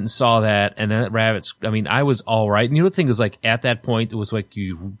 we went and saw that, and that rabbit's. I mean, I was all right. And the thing is, like, at that point, it was like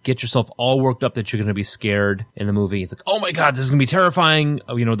you get yourself all worked up that you're going to be scared in the movie. It's like, oh my god, this is going to be terrifying.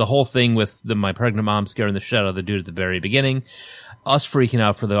 The whole thing with my pregnant mom scaring the shit out of the dude at the very beginning, us freaking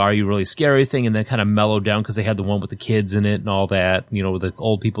out for the "Are you really scary?" thing, and then kind of mellowed down because they had the one with the kids in it and all that. The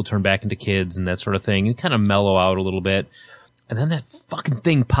old people turn back into kids and that sort of thing, and kind of mellow out a little bit. And then that fucking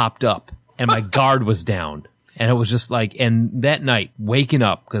thing popped up, and my guard was down. And it was just like, and that night, waking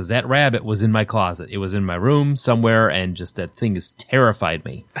up, because that rabbit was in my closet. It was in my room somewhere, and just that thing has terrified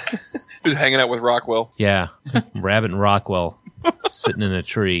me. Just hanging out with Rockwell. Yeah. Rabbit and Rockwell sitting in a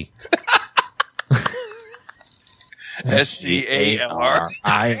tree. SCARING.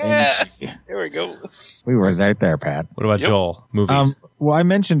 There we go. We were right there, Pat. What about Joel? Movies? Well, I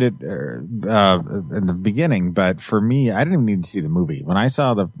mentioned it in the beginning, but for me, I didn't even need to see the movie. When I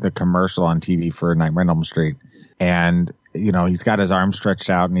saw the commercial on TV for Nightmare on Elm Street, and he's got his arm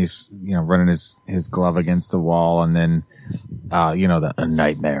stretched out, and he's running his glove against the wall, and then the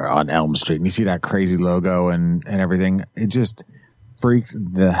Nightmare on Elm Street, and you see that crazy logo and everything, it just freaked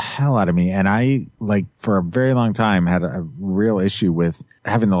the hell out of me. And I, like, for a very long time had a real issue with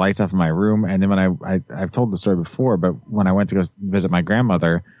having the lights off in my room. And then when I've told the story before, but when I went to go visit my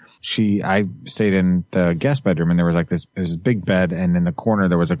grandmother, I stayed in the guest bedroom, and there was like this big bed, and in the corner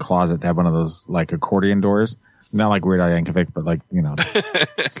there was a closet that had one of those like accordion doors, not like Weird Al Yankovic, but like,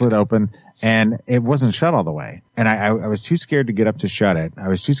 slid open, and it wasn't shut all the way. And I was too scared to get up to shut it. I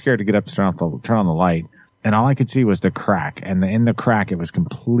was too scared to get up to turn on the light. And all I could see was the crack, and in the crack, it was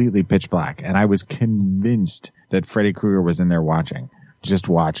completely pitch black. And I was convinced that Freddy Krueger was in there just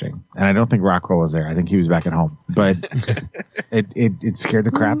watching. And I don't think Rockwell was there. I think he was back at home. But it scared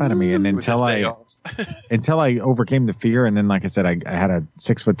the crap out of me. And until I overcame the fear, and then, like I said, I had a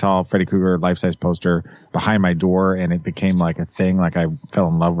 6-foot tall Freddy Krueger life-size poster behind my door, and it became like a thing. Like, I fell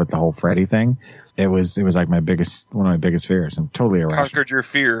in love with the whole Freddy thing. It was like one of my biggest fears. I'm totally irrational. Conquered your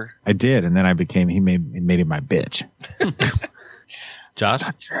fear. I did, and then he made it my bitch. Josh? It's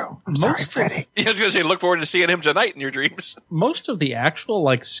not true. I'm sorry, Freddy. I was going to say, look forward to seeing him tonight in your dreams. Most of the actual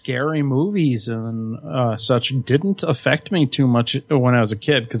like scary movies and such didn't affect me too much when I was a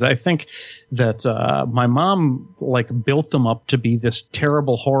kid, because I think that my mom like built them up to be this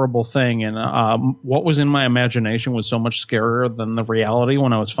terrible, horrible thing, and what was in my imagination was so much scarier than the reality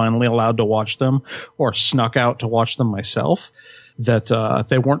when I was finally allowed to watch them or snuck out to watch them myself, that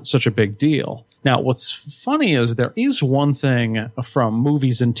they weren't such a big deal. Now, what's funny is there is one thing from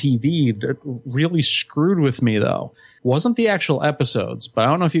movies and TV that really screwed with me, though. Wasn't the actual episodes, but I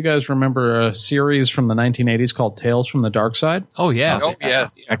don't know if you guys remember a series from the 1980s called Tales from the Dark Side. Oh, yeah. Oh, yeah.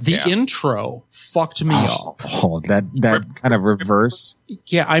 The intro fucked me off. Oh, that kind of reverse.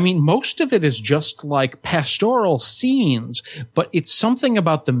 Yeah, I mean, most of it is just like pastoral scenes, but it's something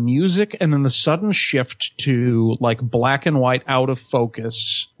about the music and then the sudden shift to like black and white out of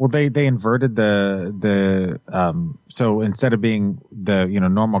focus. Well, they inverted the so instead of being the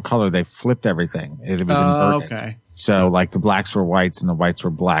normal color, they flipped everything. It was inverted. Okay. So like the blacks were whites and the whites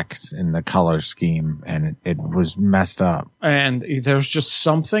were blacks in the color scheme, and it was messed up. And there's just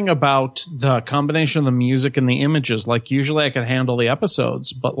something about the combination of the music and the images. Like usually I could handle the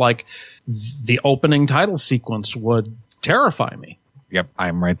episodes, but like the opening title sequence would terrify me. Yep,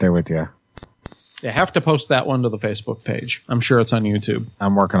 I'm right there with you. I have to post that one to the Facebook page. I'm sure it's on YouTube.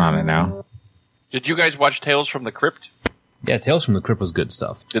 I'm working on it now. Did you guys watch Tales from the Crypt? Yeah, Tales from the Crypt was good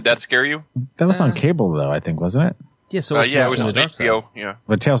stuff. Did that scare you? That was on cable, though, I think, wasn't it? Yeah, so Yeah, it was from on the Dark Side. HBO. Yeah,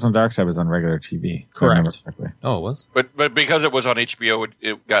 But Tales from the Dark Side was on regular TV. if I remember correctly. Oh, it was? but because it was on HBO,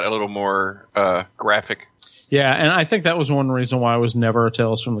 it got a little more graphic. Yeah, and I think that was one reason why I was never a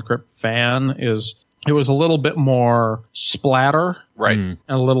Tales from the Crypt fan, is it was a little bit more splatter. Right. And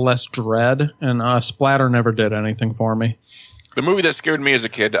a little less dread, and splatter never did anything for me. The movie that scared me as a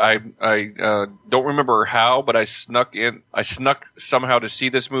kid, I don't remember how, but I snuck somehow to see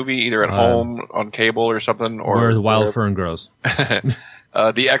this movie either at home on cable or something, or Where the wild fern grows.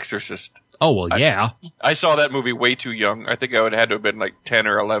 The Exorcist. Oh, well, yeah. I saw that movie way too young. I think I would have had to have been like 10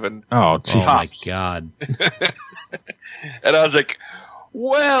 or 11. Oh, Jesus. Oh, my God. And I was like,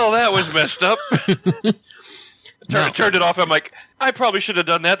 well, that was messed up. Turned it off. I'm like, I probably should have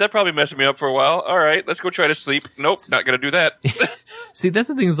done that. That probably messed me up for a while. All right, let's go try to sleep. Nope, not going to do that. See, that's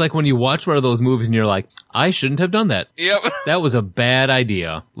the thing, is like when you watch one of those movies and you're like, I shouldn't have done that. Yep. That was a bad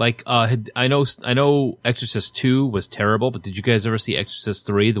idea. Like, I know Exorcist 2 was terrible, but did you guys ever see Exorcist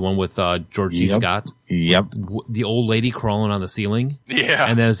 3, the one with George C. Scott? Yep. The old lady crawling on the ceiling? Yeah.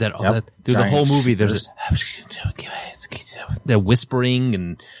 And there's that, through the whole movie, there's they're whispering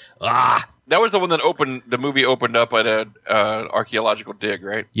and, That was the one that the movie opened up at an archaeological dig,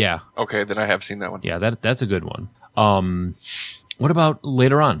 right? Yeah. Okay, then I have seen that one. Yeah, that's a good one. What about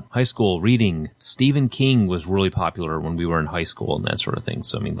later on, high school, reading? Stephen King was really popular when we were in high school and that sort of thing.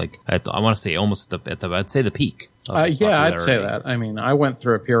 So, I mean, like, I want to say almost at the I'd say the peak. Yeah, I'd say that. I mean, I went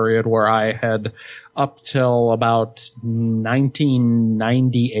through a period where I had, up till about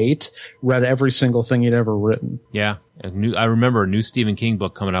 1998, read every single thing he'd ever written. Yeah. I remember a new Stephen King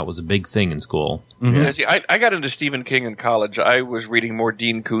book coming out was a big thing in school. Mm-hmm. Yeah, see, I got into Stephen King in college. I was reading more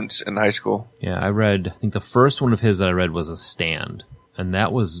Dean Koontz in high school. Yeah, I think the first one of his that I read was A Stand. And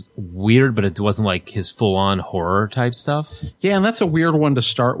that was weird, but it wasn't like his full-on horror type stuff. Yeah, and that's a weird one to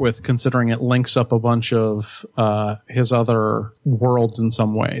start with, considering it links up a bunch of his other worlds in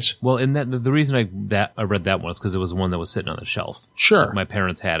some ways. Well, and the reason I read that one is because it was one that was sitting on the shelf. Sure. Like my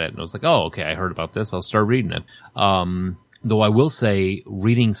parents had it, and I was like, oh, okay, I heard about this. I'll start reading it. Though I will say,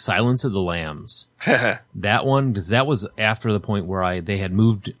 reading Silence of the Lambs, that one, because that was after the point where they had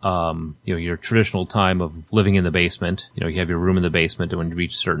moved, your traditional time of living in the basement. You have your room in the basement when you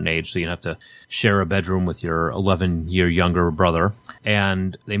reach a certain age, so you have to share a bedroom with your 11-year younger brother.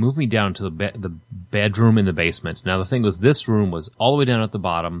 And they moved me down to the bedroom in the basement. Now, the thing was, this room was all the way down at the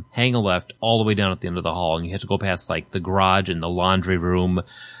bottom, hang a left, all the way down at the end of the hall, and you had to go past like the garage and the laundry room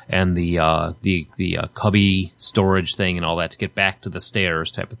and the cubby storage thing and all that to get back to the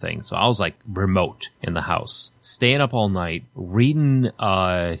stairs type of thing. So I was like remote in the house, staying up all night, reading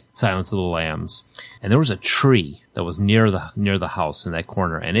Silence of the Lambs. And there was a tree that was near the house in that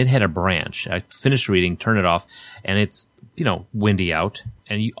corner, and it had a branch. I finished reading, turned it off, and it's, windy out,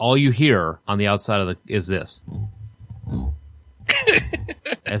 and all you hear on the outside is this.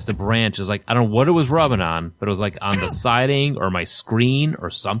 As the branch is like, I don't know what it was rubbing on, but it was like on the siding or my screen or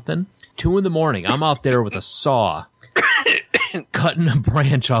something. 2 a.m, I'm out there with a saw cutting a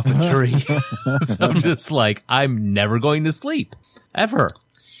branch off a tree. So I'm just like, I'm never going to sleep. Ever.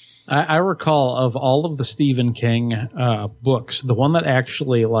 I recall of all of the Stephen King books, the one that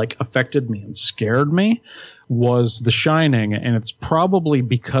actually like affected me and scared me was The Shining, and it's probably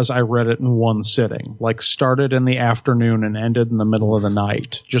because I read it in one sitting. Like started in the afternoon and ended in the middle of the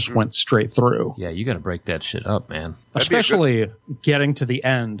night. Just went straight through. Yeah, you got to break that shit up, man. Especially getting to the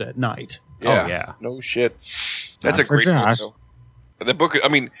end at night. Yeah. Oh, yeah. No shit. That's a For great book, Josh. though. The book, I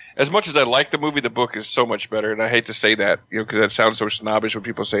mean, as much as I like the movie, the book is so much better. And I hate to say that, because that sounds so snobbish when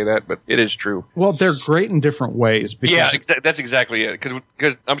people say that, but it is true. Well, they're great in different ways. Because Yeah, that's exactly it.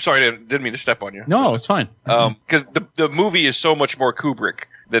 Because I'm sorry, I didn't mean to step on you. No, it's fine. Because the movie is so much more Kubrick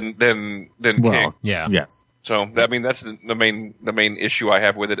than King. Yeah. Yes. So I mean, that's the main issue I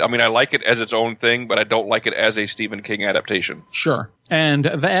have with it. I mean, I like it as its own thing, but I don't like it as a Stephen King adaptation. Sure. And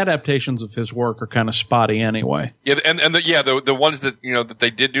the adaptations of his work are kind of spotty anyway. Yeah, the ones that that they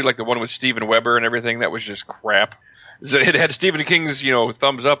did do, like the one with Steven Weber and everything, that was just crap. It had Stephen King's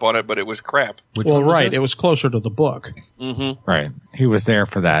thumbs up on it, but it was crap. Which Well, one was right. this? It was closer to the book. Right. He was there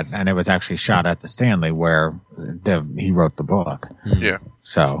for that, and it was actually shot at the Stanley where he wrote the book. Yeah.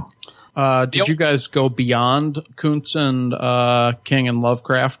 So Did you guys go beyond Kuntz and King and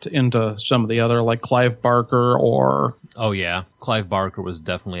Lovecraft into some of the other, like Clive Barker or... Oh, yeah. Clive Barker was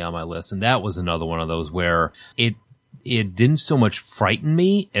definitely on my list. And that was another one of those where it didn't so much frighten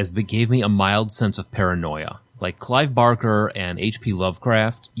me as it gave me a mild sense of paranoia. Like Clive Barker and H.P.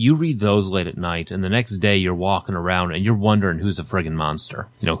 Lovecraft, you read those late at night, and the next day you're walking around and you're wondering who's a friggin' monster.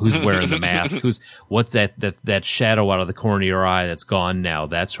 Who's wearing the mask? What's that shadow out of the corner of your eye that's gone now?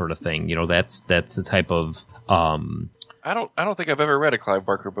 That sort of thing. That's the type of I don't think I've ever read a Clive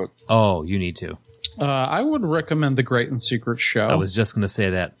Barker book. Oh, you need to. I would recommend The Great and Secret Show. I was just going to say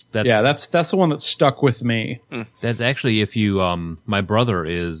that. That's the one that stuck with me. That's actually, if you, my brother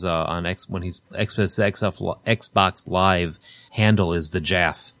is on when he's Xbox Live handle is the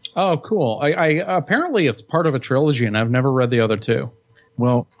Jaff. Oh, cool. I apparently it's part of a trilogy, and I've never read the other two.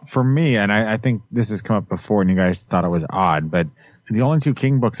 Well, for me, and I think this has come up before, and you guys thought it was odd, but the only two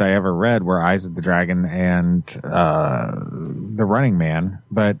King books I ever read were Eyes of the Dragon and The Running Man,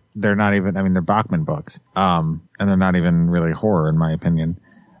 but they're not even, they're Bachman books, and they're not even really horror, in my opinion.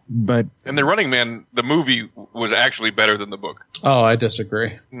 But And The Running Man, the movie was actually better than the book. Oh, I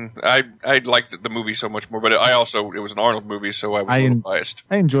disagree. I liked the movie so much more, but it was an Arnold movie, so I was a little biased.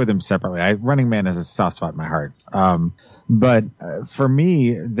 I enjoy them separately. Running Man is a soft spot in my heart. But for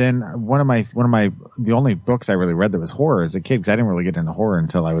me, then the only books I really read that was horror as a kid, because I didn't really get into horror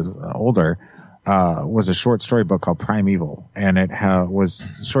until I was older, was a short story book called Primeval. And it was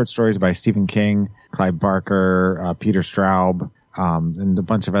short stories by Stephen King, Clive Barker, Peter Straub, and a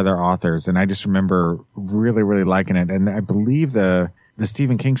bunch of other authors. And I just remember really, really liking it. And I believe the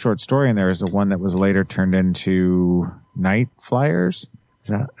Stephen King short story in there is the one that was later turned into Night Flyers.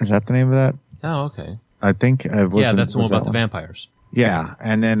 Is that the name of that? Oh, okay. I think it was. Yeah, that's the one about the vampires. Yeah,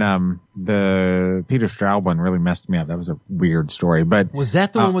 and then the Peter Straub one really messed me up. That was a weird story. But was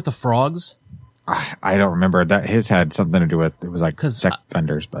that the one with the frogs? I don't remember that. His had something to do with it was like 'Cause sex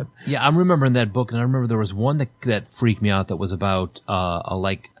offenders. But yeah, I'm remembering that book, and I remember there was one that freaked me out that was about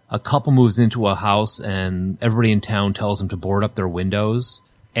a couple moves into a house, and everybody in town tells them to board up their windows,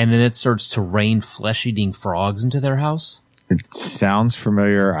 and then it starts to rain flesh-eating frogs into their house. it sounds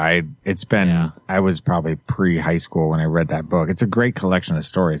familiar. I was probably pre-high school when I read that book. It's a great collection of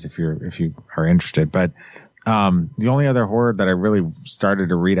stories if you are interested. But the only other horror that I really started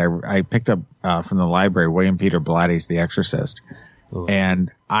to read, I picked up from the library William Peter Blatty's The Exorcist. Ooh. And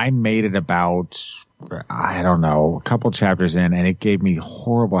I made it about, I don't know, a couple chapters in, and it gave me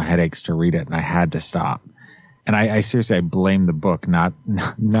horrible headaches to read it, and I had to stop. And I seriously, I blame the book, not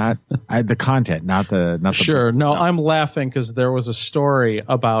the content, not the Sure. book No, itself. I'm laughing because there was a story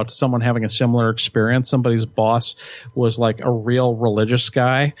about someone having a similar experience. Somebody's boss was like a real religious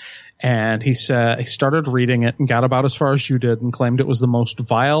guy. And he said he started reading it and got about as far as you did and claimed it was the most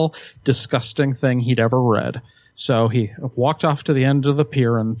vile, disgusting thing he'd ever read. So he walked off to the end of the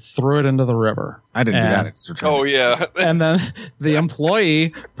pier and threw it into the river. I didn't do that. It's oh, yeah. And then the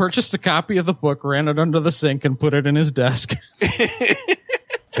employee purchased a copy of the book, ran it under the sink, and put it in his desk.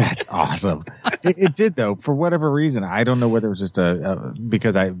 That's awesome. It did, though, for whatever reason. I don't know whether it was just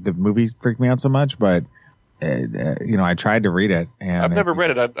because the movies freaked me out so much, but I tried to read it, and I've never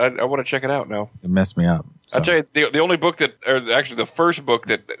read it. I want to check it out now. It messed me up. So. I'll tell you, the only book actually the first book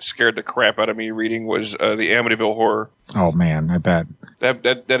that scared the crap out of me reading was the Amityville Horror. Oh man, I bet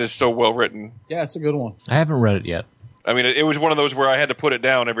that is so well written. Yeah, it's a good one. I haven't read it yet. I mean, it was one of those where I had to put it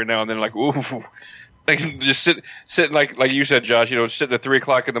down every now and then, like ooh, like just sit like you said, Josh. Sitting at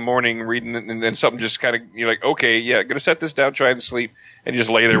 3:00 in the morning reading it, and then something just kind of you're like, okay, yeah, gonna set this down, try and sleep, And you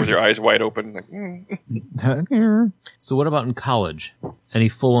just lay there with your eyes wide open. Like, So what about in college? Any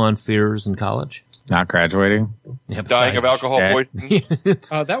full-on fears in college? Not graduating. Yeah, dying of alcohol poisoning.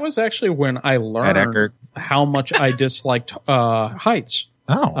 That was actually when I learned how much I disliked heights.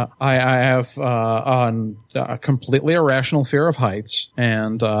 Oh. I have a completely irrational fear of heights,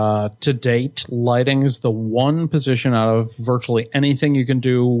 and to date, lighting is the one position out of virtually anything you can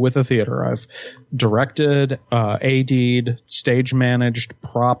do with a theater. I've directed, AD'd, stage managed,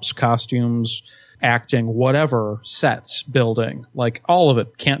 props, costumes, acting, whatever, sets, building, like all of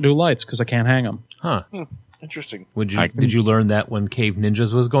it. Can't do lights because I can't hang them. Huh. Interesting. Did you learn that when Cave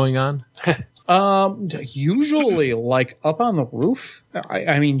Ninjas was going on? Usually, like up on the roof,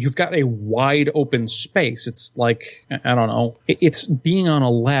 I mean, you've got a wide open space. It's like, I don't know, it's being on a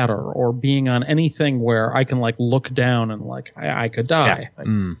ladder or being on anything where I can like look down and like, I could die.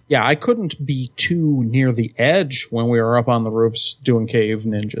 Yeah, I couldn't be too near the edge when we were up on the roofs doing Cave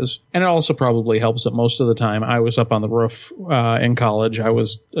Ninjas. And it also probably helps that most of the time I was up on the roof in college, I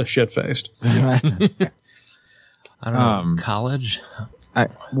was shit-faced. I don't know. College?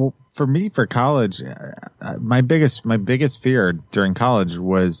 For college, my biggest fear during college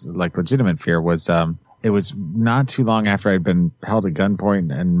was like legitimate fear was it was not too long after I'd been held at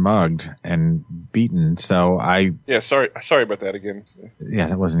gunpoint and mugged and beaten. So sorry about that again. Yeah,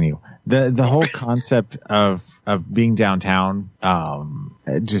 that wasn't you. The whole concept of being downtown,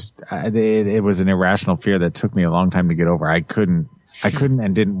 it was an irrational fear that took me a long time to get over. I couldn't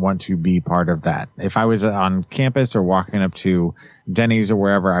and didn't want to be part of that. If I was on campus or walking up to Denny's or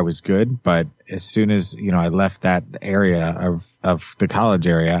wherever, I was good. But as soon as, I left that area of the college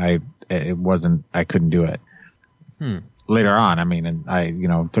area, I couldn't do it. Later on, and I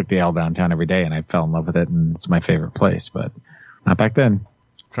took the L downtown every day and I fell in love with it and it's my favorite place, but not back then.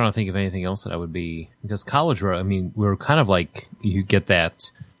 I'm trying to think of anything else that I would be, because college, we were kind of like, you get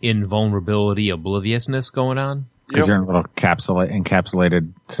that invulnerability, obliviousness going on. Because you're in a little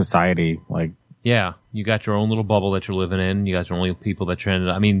encapsulated society, like. Yeah, you got your own little bubble that you're living in. You got your own people that you're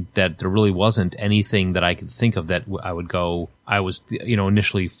in. That there really wasn't anything that I could think of that I was,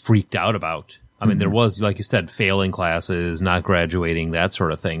 initially freaked out about. There was, like you said, failing classes, not graduating, that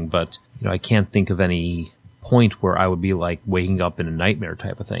sort of thing. But, I can't think of any point where I would be like waking up in a nightmare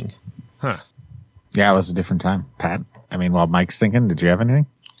type of thing. Huh. Yeah, it was a different time. Pat, while Mike's thinking, did you have anything?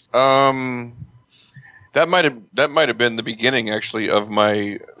 That might have been the beginning, actually, of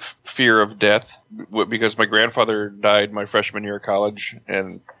my fear of death, because my grandfather died my freshman year of college,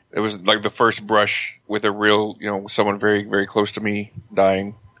 and it was like the first brush with a real, someone very, very close to me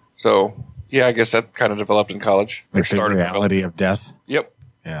dying. So, yeah, I guess that kind of developed in college. Like the reality of death? Yep.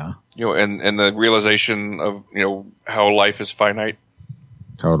 Yeah. And the realization of, how life is finite.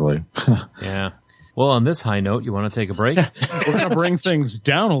 Totally. Yeah. Well, on this high note, you want to take a break? We're going to bring things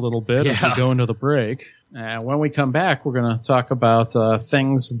down a little bit as we go into the break. When we come back, we're going to talk about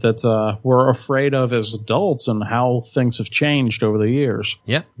things that we're afraid of as adults and how things have changed over the years.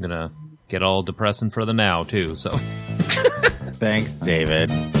 Yep. I'm going to get all depressing for the now, too. So, thanks, David.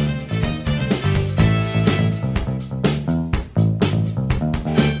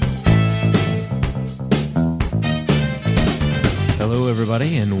 Hello,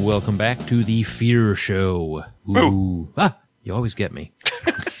 everybody, and welcome back to the Fear Show. Ooh. You always get me.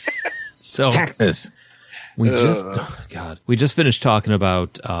 So Texas. We just finished talking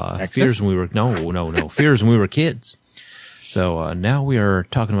about fears when we were fears when we were kids. So now we are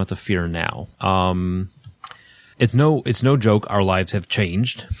talking about the fear now. It's no joke. Our lives have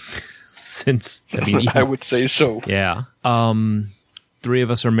changed since. I would say so. Yeah. 3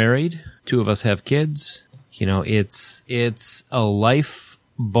 of us are married. 2 of us have kids. It's a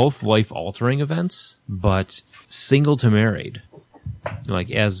both life altering events, but single to married.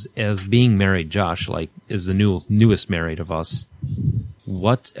 Like as being married, Josh, like is the newest married of us.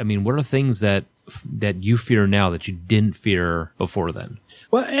 What are things that you fear now that you didn't fear before then?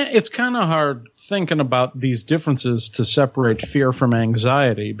 Well, it's kind of hard thinking about these differences to separate fear from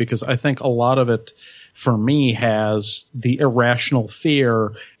anxiety, because I think a lot of it for me has the irrational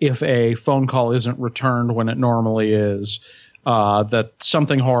fear if a phone call isn't returned when it normally is. That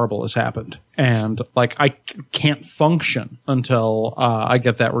something horrible has happened, and like I can't function until I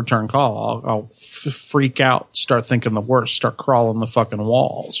get that return call. I'll freak out, start thinking the worst, start crawling the fucking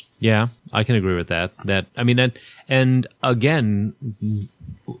walls. Yeah, I can agree with that. And again,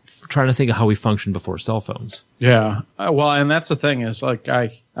 trying to think of how we functioned before cell phones. Yeah, well, and that's the thing is like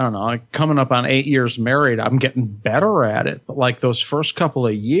I don't know. Coming up on 8 years married, I'm getting better at it. But like those first couple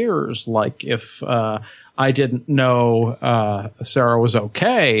of years, like if I didn't know Sarah was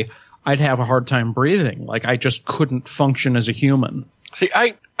okay, I'd have a hard time breathing. Like I just couldn't function as a human. See,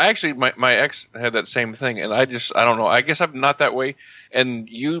 I actually, my ex had that same thing, and I don't know. I guess I'm not that way. And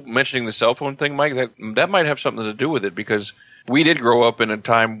you mentioning the cell phone thing, Mike, that might have something to do with it, because we did grow up in a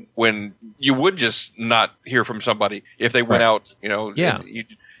time when you would just not hear from somebody if they went out, Yeah.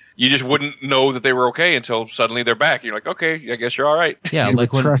 You just wouldn't know that they were okay until suddenly they're back. You're like, okay, I guess you're all right. Yeah, You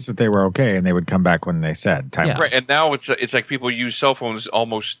like would when trust that they were okay, and they would come back when they said. Time. Yeah. Right, and now it's like people use cell phones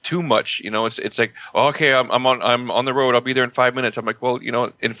almost too much. It's like, oh, okay, I'm on the road. I'll be there in 5 minutes. I'm like, well,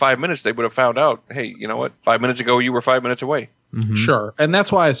 in 5 minutes they would have found out. Hey, you know what? 5 minutes ago you were 5 minutes away. Mm-hmm. Sure. And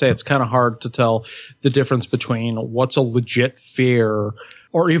that's why I say it's kind of hard to tell the difference between what's a legit fear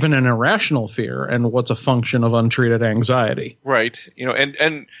or even an irrational fear and what's a function of untreated anxiety. Right.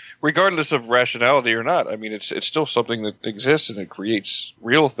 And regardless of rationality or not, I mean, it's still something that exists and it creates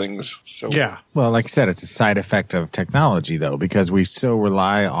real things. So Yeah. Well, like I said, it's a side effect of technology, though, because we so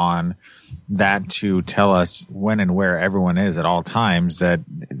rely on that to tell us when and where everyone is at all times that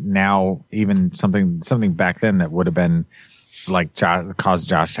now even something back then that would have been like caused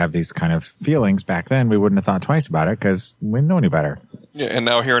Josh to have these kind of feelings back then, we wouldn't have thought twice about it because we didn't know any better. Yeah, and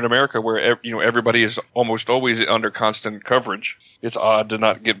now here in America, where everybody is almost always under constant coverage, it's odd to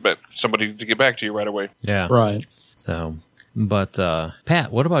not get somebody to get back to you right away. Yeah. Right. So, but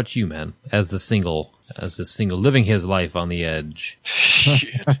Pat, what about you, man? As the single, living his life on the edge.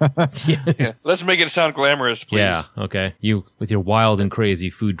 Shit. Yeah. Let's make it sound glamorous, please. Yeah. Okay. You with your wild and crazy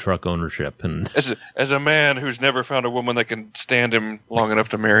food truck ownership and as a man who's never found a woman that can stand him long enough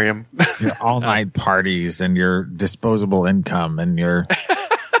to marry him. Your all-night parties and your disposable income and your...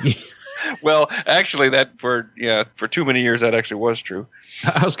 Well, actually, for too many years, that actually was true.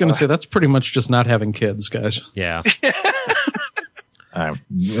 I was going to say that's pretty much just not having kids, guys. yeah.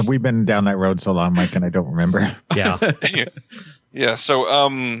 We've been down that road so long, Mike, and I don't remember. Yeah. Yeah. So,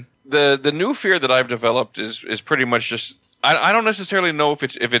 the new fear that I've developed is pretty much just I don't necessarily know if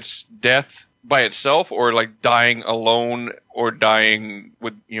it's death by itself or like dying alone or dying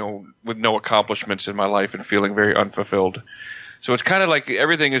with no accomplishments in my life and feeling very unfulfilled. So it's kind of like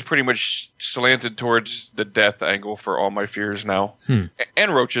everything is pretty much slanted towards the death angle for all my fears now,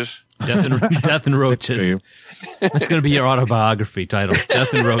 and roaches. Death and roaches. That's going to be your autobiography title.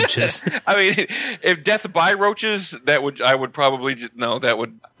 Death and roaches. I mean, if death by roaches, I would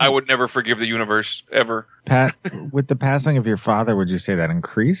never forgive the universe ever. Pat, with the passing of your father, would you say that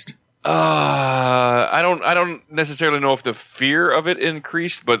increased? I don't necessarily know if the fear of it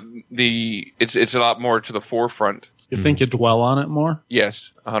increased, but it's a lot more to the forefront. You think you dwell on it more? Yes,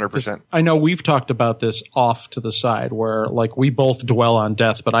 100%. I know we've talked about this off to the side where like we both dwell on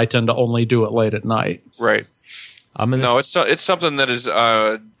death, but I tend to only do it late at night. Right. No, it's something that is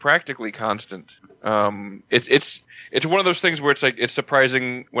practically constant. It's one of those things where it's like it's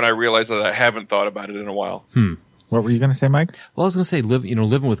surprising when I realize that I haven't thought about it in a while. What were you going to say, Mike? Well, I was going to say,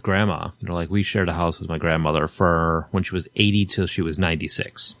 living with grandma. Like we shared a house with my grandmother for when she was 80 till she was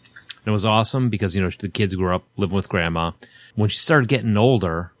 96. And it was awesome because, the kids grew up living with grandma. When she started getting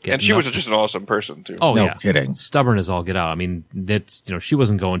older... And she was just an awesome person, too. Oh, no yeah. kidding. Stubborn as all get out. I mean, that's, she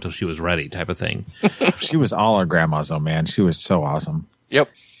wasn't going until she was ready type of thing. She was all our grandmas, though, man. She was so awesome. Yep.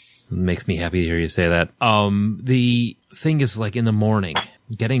 It makes me happy to hear you say that. The thing is, like, in the morning,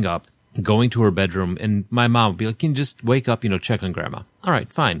 getting up, going to her bedroom, and my mom would be like, can you just wake up, check on grandma? All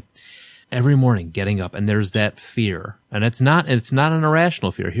right, fine. Every morning getting up, and there's that fear. And it's not an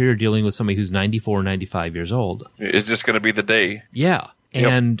irrational fear. Here you're dealing with somebody who's 94, 95 years old. It's just going to be the day. Yeah.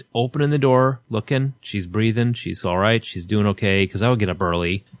 And opening the door, looking, she's breathing, she's all right, she's doing okay, because I would get up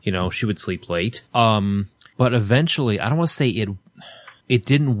early, she would sleep late. But eventually, I don't want to say it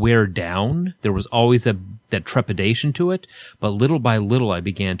didn't wear down. There was always that trepidation to it, but little by little, I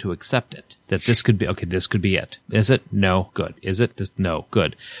began to accept it. That this could be it. Is it? No. Good. Is it? This? No.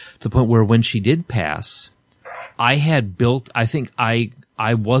 Good. To the point where when she did pass, I think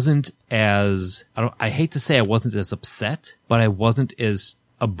I wasn't as, I hate to say I wasn't as upset, but I wasn't as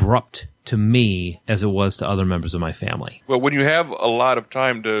abrupt to me as it was to other members of my family. Well, when you have a lot of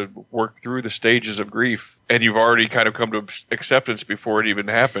time to work through the stages of grief, and you've already kind of come to acceptance before it even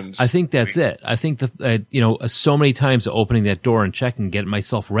happens. I think that's it. I think that, so many times opening that door and checking, getting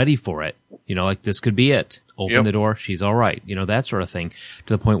myself ready for it, like this could be it. Open the door, she's all right. That sort of thing,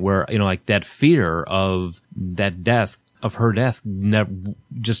 to the point where, like that fear of that death, of her death, never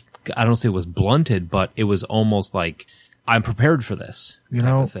just, I don't say it was blunted, but it was almost like, I'm prepared for this type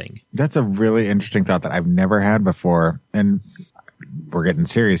of thing. That's a really interesting thought that I've never had before. And we're getting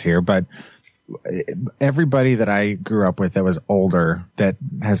serious here, but everybody that I grew up with that was older, that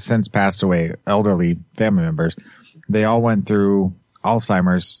has since passed away, elderly family members, they all went through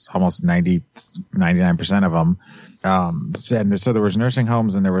Alzheimer's, almost 99% of them. So there was nursing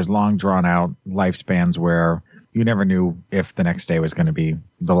homes and there was long drawn out lifespans where you never knew if the next day was going to be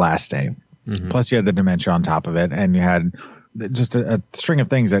the last day. Mm-hmm. Plus you had the dementia on top of it, and you had just a string of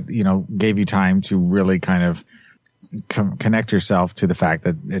things that, gave you time to really kind of connect yourself to the fact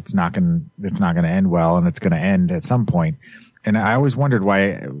that it's not going to end well, and it's going to end at some point. And I always wondered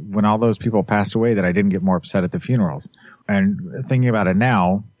why, when all those people passed away, that I didn't get more upset at the funerals. And thinking about it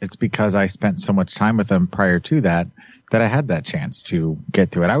now, it's because I spent so much time with them prior to that I had that chance to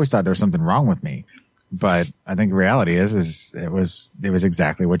get to it. I always thought there was something wrong with me, but I think the reality is it was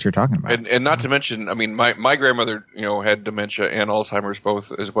exactly what you're talking about. And not to mention, I mean, my grandmother, had dementia and Alzheimer's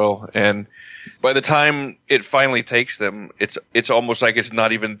both as well. And by the time it finally takes them, it's almost like it's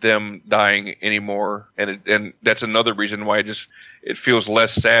not even them dying anymore. And that's another reason why it feels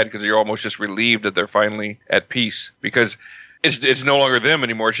less sad, because you're almost just relieved that they're finally at peace, because it's no longer them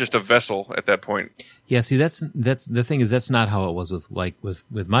anymore. It's just a vessel at that point. Yeah. See, that's the thing is, that's not how it was with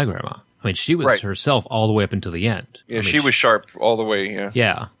my grandma. I mean, she was right. herself all the way up until the end. Yeah, she was sharp all the way, yeah.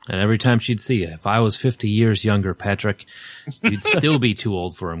 Yeah, and every time she'd see you, if I was 50 years younger, Patrick, you'd still be too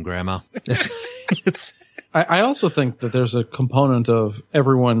old for him, Grandma. I also think that there's a component of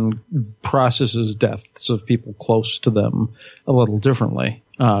everyone processes deaths of people close to them a little differently.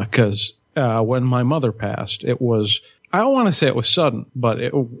 Because when my mother passed, it was... I don't want to say it was sudden, but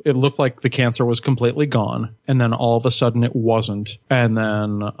it looked like the cancer was completely gone, and then all of a sudden it wasn't. And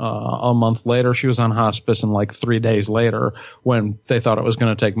then a month later, she was on hospice, and like 3 days later, when they thought it was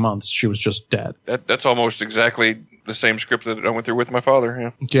going to take months, she was just dead. That's almost exactly the same script that I went through with my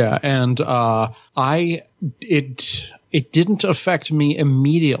father. Yeah. Yeah, and it didn't affect me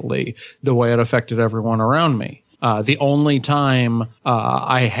immediately the way it affected everyone around me. The only time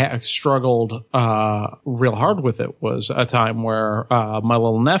I struggled real hard with it was a time where my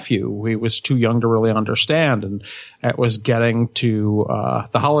little nephew, he was too young to really understand, and it was getting to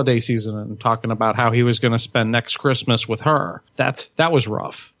the holiday season and talking about how he was going to spend next Christmas with her. That was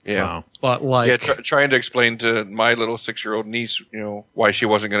rough. Yeah. Wow. But trying to explain to my little 6-year-old niece, why she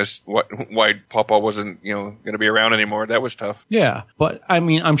wasn't going to, why Papa wasn't, going to be around anymore. That was tough. Yeah. But I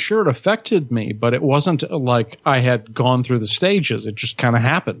mean, I'm sure it affected me, but it wasn't like I had gone through the stages. It just kind of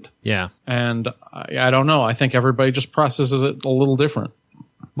happened. Yeah. And I don't know. I think everybody just processes it a little different.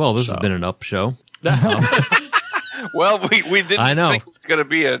 Well, this has been an up show. Well, we didn't think it's going to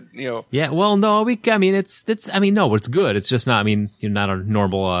be a, Yeah, well, no, it's good. It's just not, not a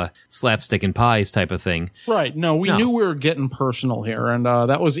normal slapstick and pies type of thing. Right. No, we knew we were getting personal here, and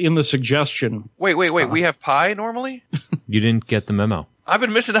that was in the suggestion. Wait. We have pie normally? You didn't get the memo. I've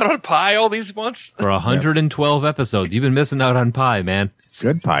been missing out on pie all these months. For 112 episodes, you've been missing out on pie, man. It's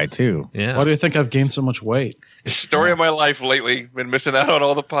good pie, too. Yeah. Why do you think I've gained so much weight? Story of my life lately. Been missing out on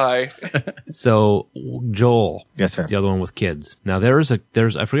all the pie. So, Joel. Yes, sir. The other one with kids. Now, there was a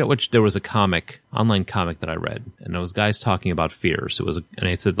online comic that I read, and there was guys talking about fears. And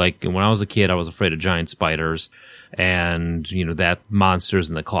it said, like, when I was a kid, I was afraid of giant spiders and, that monsters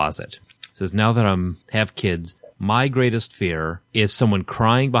in the closet. It says, now that have kids, my greatest fear is someone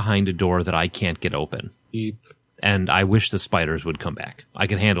crying behind a door that I can't get open. Beep. And I wish the spiders would come back. I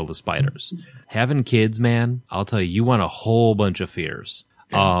can handle the spiders. Having kids, man, I'll tell you want a whole bunch of fears.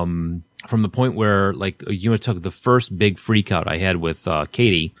 From the point where, like, took the first big freak out I had with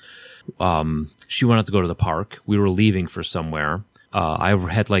Katie. She wanted to go to the park. We were leaving for somewhere. I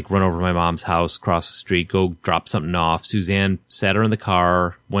had run over to my mom's house, cross the street, go drop something off. Suzanne sat her in the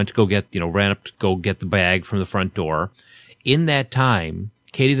car, went to go ran up to go get the bag from the front door. In that time,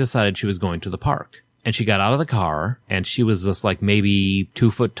 Katie decided she was going to the park. And she got out of the car, and she was just maybe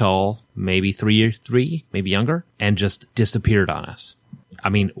 2 foot tall, maybe three, maybe younger, and just disappeared on us. I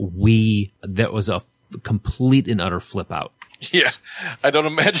mean, that was a complete and utter flip out. Yeah, I don't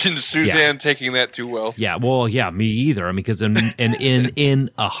imagine Suzanne taking that too well. Yeah, well, yeah, me either. I mean, because in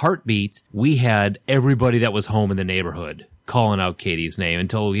a heartbeat, we had everybody that was home in the neighborhood calling out Katie's name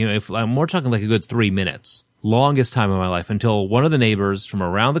until, we're talking a good 3 minutes. Longest time of my life, until one of the neighbors from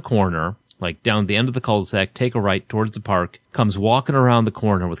around the corner, down the end of the cul-de-sac, take a right towards the park, comes walking around the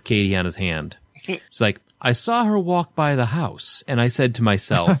corner with Katie on his hand. It's like, I saw her walk by the house, and I said to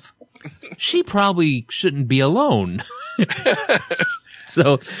myself, she probably shouldn't be alone.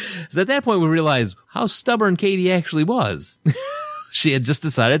 So at that point, we realized how stubborn Katie actually was. She had just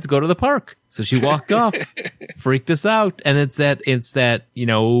decided to go to the park. So she walked off, freaked us out. And it's that,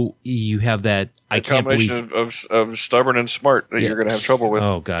 you have that, I can't believe. Combination of stubborn and smart that you're going to have trouble with.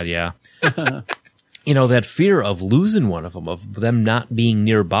 Oh, God, yeah. you know, that fear of losing one of them, of them not being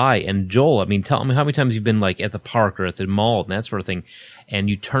nearby. And Joel, I mean, tell me how many times you've been like at the park or at the mall and that sort of thing, and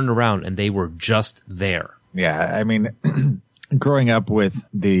you turned around and they were just there. Yeah, I mean, growing up with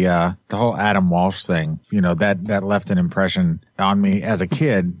the whole Adam Walsh thing, you know, that left an impression on me as a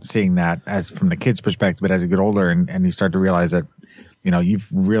kid, seeing that as from the kid's perspective. But as you get older and you start to realize that, you know,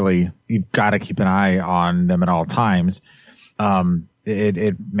 you've got to keep an eye on them at all times.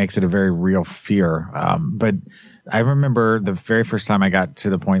 It makes it a very real fear. But I remember the very first time I got to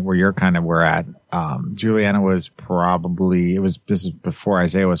the point where you're kind of were at, Juliana was probably, this was before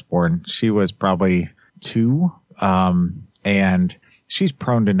Isaiah was born. She was probably 2. And she's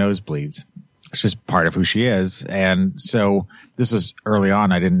prone to nosebleeds. It's just part of who she is. And so this was early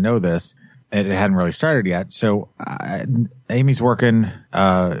on. I didn't know this. It hadn't really started yet. So Amy's working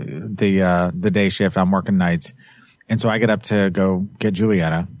the day shift. I'm working nights. And so I get up to go get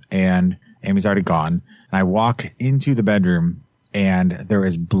Juliana, and Amy's already gone. And I walk into the bedroom, and there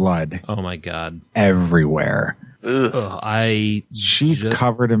is blood. Oh, my God. Everywhere. She's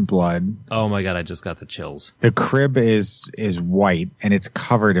covered in blood. Oh, my God. I just got the chills. The crib is white, and it's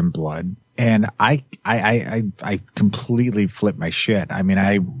covered in blood. And I completely flip my shit. I mean,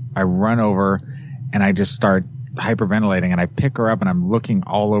 I run over, and I just start hyperventilating, and I pick her up, and I'm looking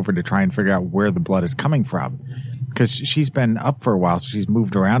all over to try and figure out where the blood is coming from. Because she's been up for a while, so she's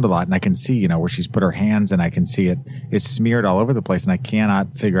moved around a lot, and I can see, you know, where she's put her hands, and I can see it's smeared all over the place, and I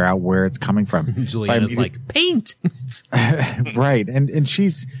cannot figure out where it's coming from. Juliana's like, paint! Right, and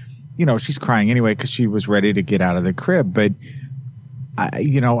she's, you know, she's crying anyway because she was ready to get out of the crib, but,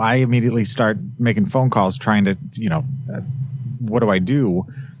 I immediately start making phone calls trying to, what do I do?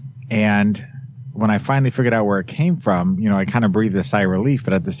 And when I finally figured out where it came from, you know, I kind of breathed a sigh of relief,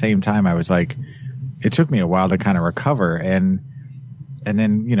 but at the same time, I was like, it took me a while to kind of recover. And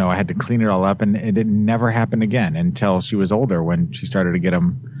then, you know, I had to clean it all up, and it never happened again until she was older when she started to get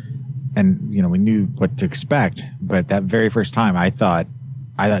them. And, you know, we knew what to expect. But that very first time I thought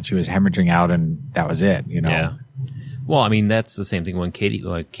she was hemorrhaging out, and that was it, you know? Yeah. Well, I mean, that's the same thing when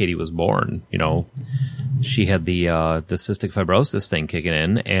Katie was born, you know. She had the cystic fibrosis thing kicking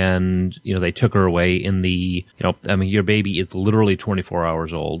in, and, you know, they took her away in the, your baby is literally 24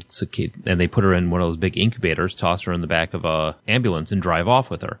 hours old. So, and they put her in one of those big incubators, toss her in the back of a ambulance and drive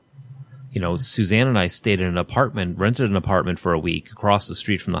off with her. You know, Suzanne and I stayed in an apartment, rented an apartment for a week across the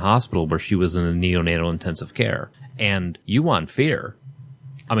street from the hospital where she was in a neonatal intensive care. And you want fear.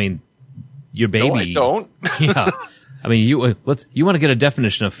 I mean, your baby. No, I don't. Yeah. I mean, you want to get a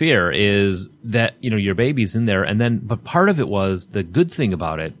definition of fear is that, you know, your baby's in there, but part of it was, the good thing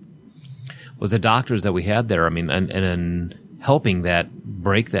about it was the doctors that we had there. I mean, and helping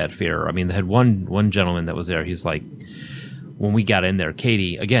break that fear. I mean, they had one gentleman that was there. He's like, when we got in there,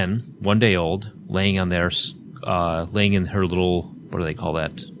 Katie, again, 1 day old, laying in her little, what do they call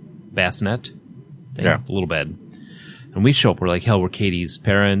that? Bassinet thing? Yeah. The little bed. And we show up, we're like, hell, we're Katie's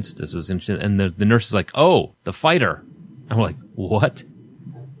parents. This is interesting. And the nurse is like, oh, the fighter. And we're like, what?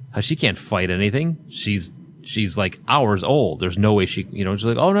 She can't fight anything. She's like hours old. There's no way she's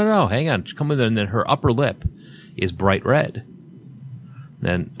like, oh, no, hang on. She come in there, and then her upper lip is bright red.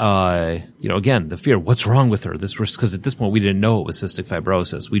 Then, again, the fear, what's wrong with her? Because at this point, we didn't know it was cystic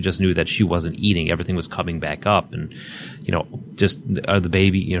fibrosis. We just knew that she wasn't eating. Everything was coming back up, and, you know, just the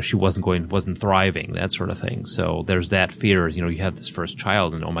baby, you know, she wasn't thriving, that sort of thing. So there's that fear, you know, you have this first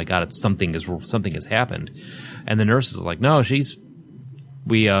child, and oh my God, something has happened. And the nurse is like, no,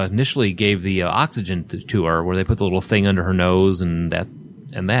 we initially gave the oxygen to her, where they put the little thing under her nose and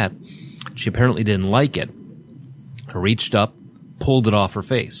that. She apparently didn't like it. I reached up, pulled it off her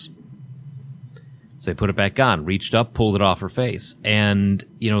face. So they put it back on, reached up, pulled it off her face. And,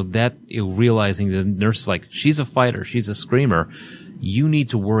 you know, realizing the nurse is like, she's a fighter, she's a screamer. You need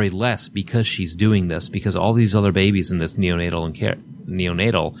to worry less because she's doing this, because all these other babies in this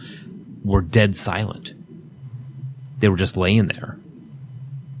neonatal were dead silent. They were just laying there.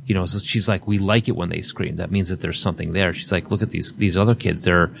 You know, so she's like, we like it when they scream. That means that there's something there. She's like, look at these other kids.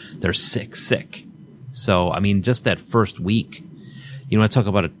 They're sick. So, I mean, just that first week, you know, I talk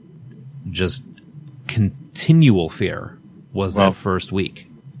about just continual fear was that first week.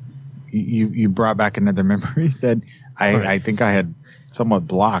 You brought back another memory that I think I had somewhat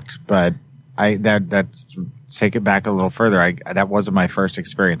blocked, but that's take it back a little further. That wasn't my first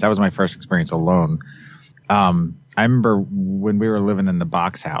experience. That was my first experience alone. I remember when we were living in the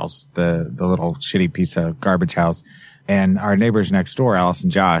box house, the little shitty piece of garbage house, and our neighbors next door, Alice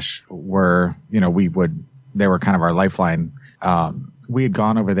and Josh, were, you know, they were kind of our lifeline. We had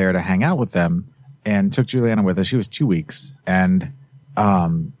gone over there to hang out with them and took Juliana with us. She was 2 weeks. And,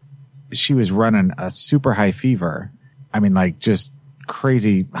 she was running a super high fever. I mean, like just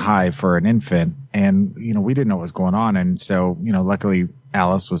crazy high for an infant. And, we didn't know what was going on. And so, luckily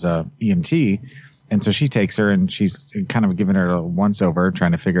Alice was a EMT. And so she takes her and she's kind of giving her a once over,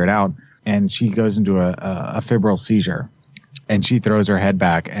 trying to figure it out. And she goes into a febrile seizure and she throws her head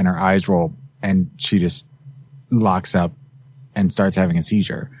back and her eyes roll and she just locks up and starts having a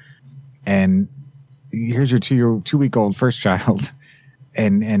seizure. And here's your 2-week-old first child.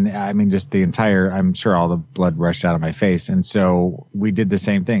 And I mean, just the entire, I'm sure all the blood rushed out of my face. And so we did the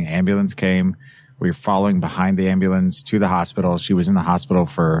same thing. Ambulance came. We were following behind the ambulance to the hospital. She was in the hospital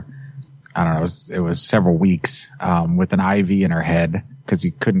for, I don't know, it was several weeks, with an IV in her head because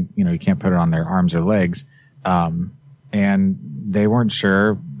you couldn't, you can't put it on their arms or legs. And they weren't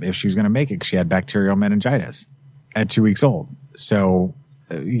sure if she was going to make it because she had bacterial meningitis at 2 weeks old. So,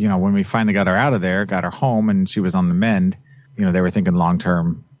 when we finally got her out of there, got her home and she was on the mend, they were thinking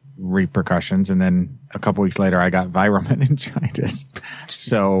long-term repercussions. And then a couple weeks later, I got viral meningitis.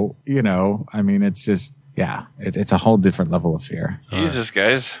 So, I mean, it's just, yeah, it's a whole different level of fear. Jesus,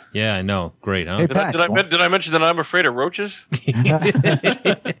 guys. Yeah, I know. Great, huh? Hey, Did I mention that I'm afraid of roaches?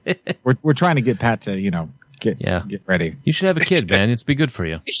 We're trying to get Pat to, get ready. You should have a kid, man. It's be good for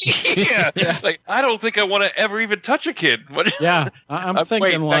you. Yeah. Like, I don't think I want to ever even touch a kid. Yeah, I'm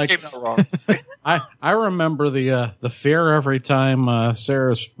thinking wait, like that came out wrong. I remember the fear every time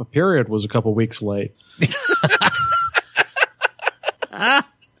Sarah's period was a couple weeks late.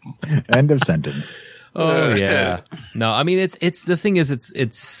 End of sentence. Oh yeah. No, I mean it's the thing is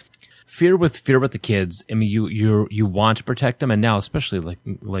it's fear with the kids. I mean you want to protect them, and now especially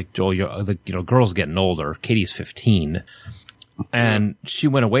like Joel, girls getting older. Katie's 15, and she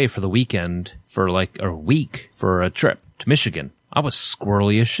went away for the weekend for like a week for a trip to Michigan. I was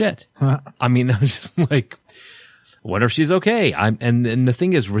squirrely as shit. I mean, I was just like, what if she's okay? And the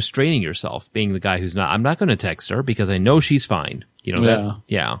thing is restraining yourself, being the guy who's not. I'm not going to text her because I know she's fine.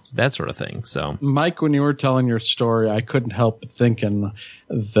 That sort of thing. So, Mike, when you were telling your story, I couldn't help but thinking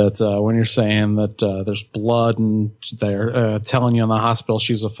that when you're saying that there's blood and they're telling you in the hospital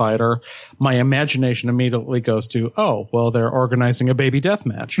she's a fighter, my imagination immediately goes to, oh, well, they're organizing a baby death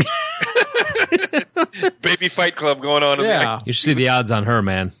match. Baby fight club going on. Yeah. You should see the odds on her,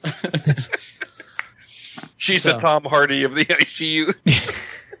 man. She's the Tom Hardy of the ICU.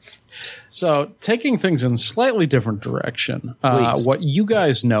 So, taking things in a slightly different direction, what you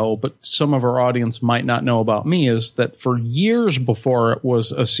guys know, but some of our audience might not know about me, is that for years before it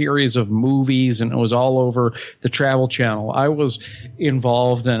was a series of movies and it was all over the Travel Channel, I was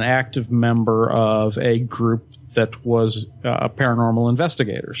involved, an active member of a group that was paranormal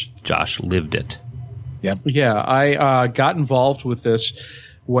investigators. Josh lived it. Yep. Yeah, I got involved with this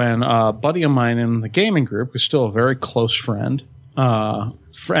when a buddy of mine in the gaming group, who's still a very close friend,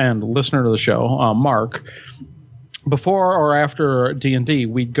 listener to the show, Mark, before or after D&D,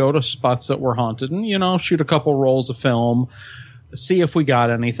 we'd go to spots that were haunted and, shoot a couple rolls of film, see if we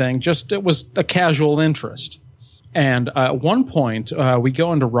got anything. Just, it was a casual interest. And at one point, we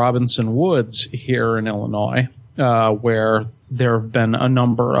go into Robinson Woods here in Illinois, where there have been a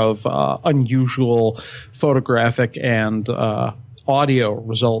number of unusual photographic and audio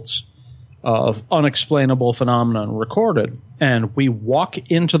results of unexplainable phenomenon recorded. And we walk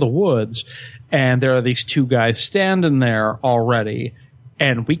into the woods, and there are these two guys standing there already.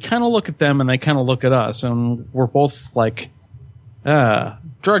 And we kind of look at them, and they kind of look at us, and we're both like,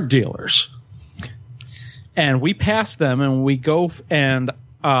 drug dealers. And we pass them, and we go, and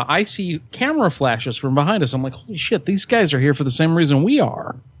I see camera flashes from behind us. I'm like, holy shit, these guys are here for the same reason we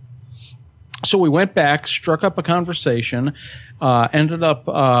are. So we went back, struck up a conversation, ended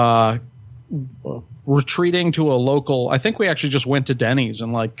up retreating to a local. I think we actually just went to Denny's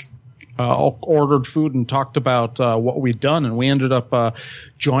and ordered food and talked about what we'd done, and we ended up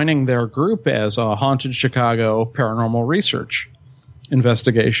joining their group as Haunted Chicago Paranormal Research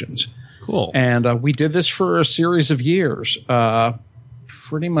Investigations. Cool. And we did this for a series of years.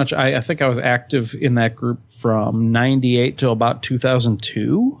 Pretty much, I think I was active in that group from 98 to about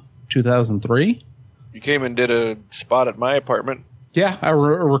 2002, 2003. You came and did a spot at my apartment. Yeah, I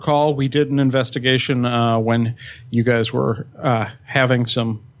recall we did an investigation when you guys were having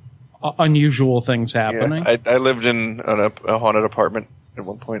some unusual things happening. Yeah, I lived in a haunted apartment at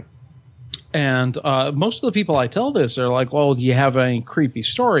one point. And most of the people I tell this are like, well, do you have any creepy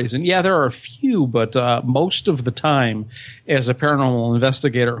stories? And yeah, there are a few, but most of the time, as a paranormal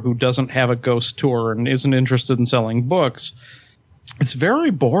investigator who doesn't have a ghost tour and isn't interested in selling books, it's very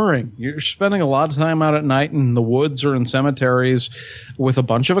boring. You're spending a lot of time out at night in the woods or in cemeteries with a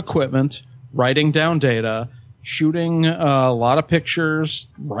bunch of equipment, writing down data, shooting a lot of pictures,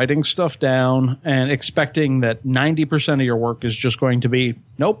 writing stuff down, and expecting that 90% of your work is just going to be,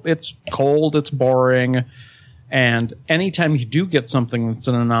 nope, it's cold, it's boring. And anytime you do get something that's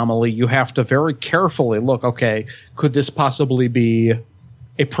an anomaly, you have to very carefully look, okay, could this possibly be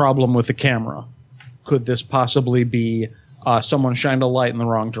a problem with the camera? Could this possibly be someone shined a light in the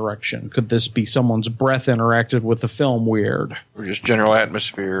wrong direction? Could this be someone's breath interacted with the film weird? Or just general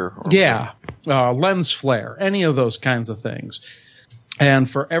atmosphere? Lens flare, any of those kinds of things. And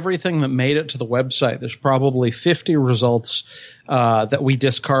for everything that made it to the website, there's probably 50 results that we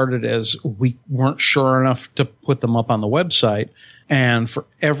discarded as we weren't sure enough to put them up on the website. And for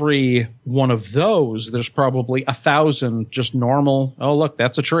every one of those, there's probably 1,000 just normal, oh, look,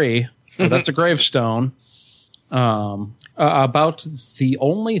 that's a tree, or that's a gravestone. About the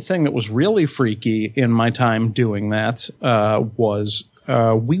only thing that was really freaky in my time doing that was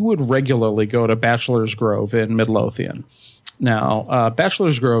we would regularly go to Bachelor's Grove in Midlothian. Now,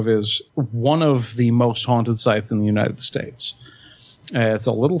 Bachelor's Grove is one of the most haunted sites in the United States. It's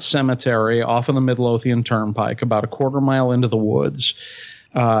a little cemetery off of the Midlothian Turnpike, about a quarter mile into the woods.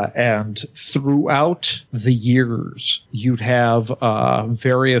 And throughout the years, you'd have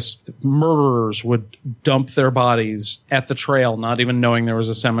various murderers would dump their bodies at the trail, not even knowing there was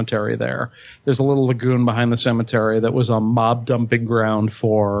a cemetery there. There's a little lagoon behind the cemetery that was a mob dumping ground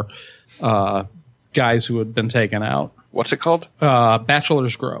for guys who had been taken out. What's it called?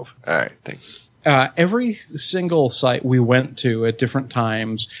 Bachelor's Grove. All right, thanks. Every single site we went to at different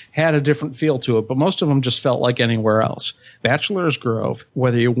times had a different feel to it, but most of them just felt like anywhere else. Bachelor's Grove,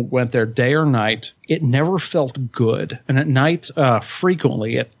 whether you went there day or night, it never felt good. And at night,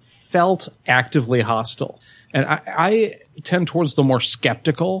 frequently, it felt actively hostile. And I tend towards the more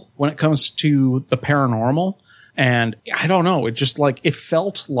skeptical when it comes to the paranormal. And I don't know, it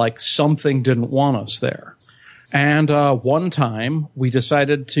felt like something didn't want us there. And one time, we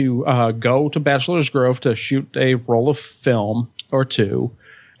decided to go to Bachelor's Grove to shoot a roll of film or two.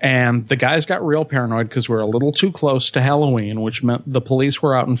 And the guys got real paranoid because we were a little too close to Halloween, which meant the police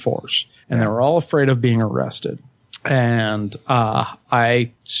were out in force. And they were all afraid of being arrested. And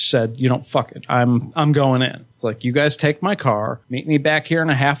I said, fuck it. I'm going in. It's like, you guys take my car. Meet me back here in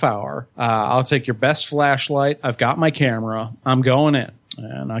a half hour. I'll take your best flashlight. I've got my camera. I'm going in.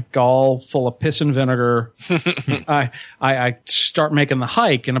 And I go all full of piss and vinegar. I start making the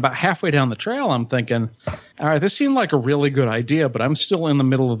hike, and about halfway down the trail, I'm thinking, all right, this seemed like a really good idea, but I'm still in the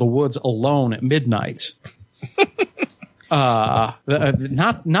middle of the woods alone at midnight. Not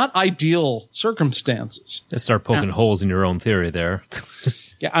ideal circumstances. Let's start poking holes in your own theory there.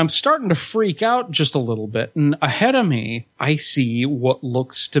 Yeah, I'm starting to freak out just a little bit. And ahead of me, I see what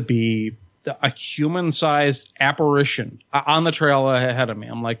looks to be a human-sized apparition on the trail ahead of me.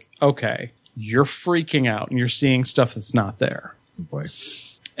 I'm like, okay, you're freaking out and you're seeing stuff that's not there. Oh boy.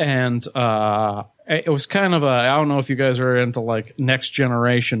 And it was kind of I don't know if you guys are into like Next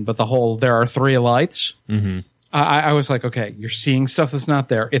Generation, but the whole there are three lights. Mm-hmm. I was like, okay, you're seeing stuff that's not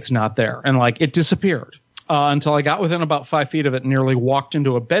there. It's not there. And like it disappeared. Until I got within about 5 feet of it and nearly walked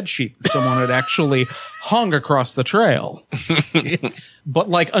into a bedsheet that someone had actually hung across the trail. But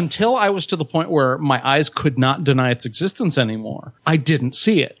like until I was to the point where my eyes could not deny its existence anymore, I didn't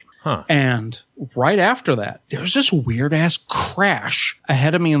see it. Huh. And right after that, there's this weird ass crash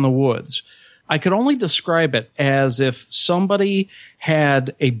ahead of me in the woods. I could only describe it as if somebody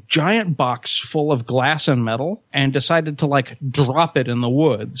had a giant box full of glass and metal and decided to like drop it in the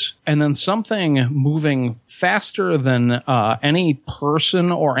woods. And then something moving faster than any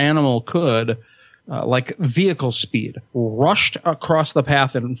person or animal could, like vehicle speed, rushed across the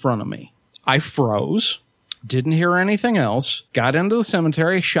path in front of me. I froze. Didn't hear anything else, got into the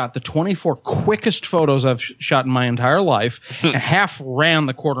cemetery, shot the 24 quickest photos I've shot in my entire life, and half ran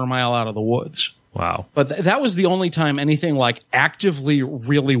the quarter mile out of the woods. Wow. But that was the only time anything like actively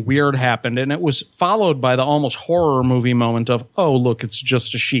really weird happened, and it was followed by the almost horror movie moment of, oh, look, it's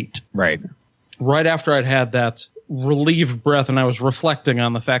just a sheet. Right. Right after I'd had that relieved breath and I was reflecting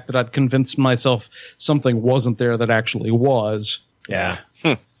on the fact that I'd convinced myself something wasn't there that actually was. Yeah.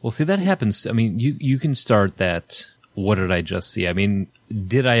 Well, see, that happens. I mean, you can start that. What did I just see? I mean,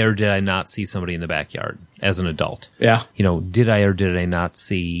 did I or did I not see somebody in the backyard as an adult? Yeah. Did I or did I not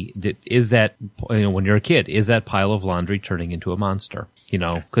see? Is that, when you're a kid, is that pile of laundry turning into a monster?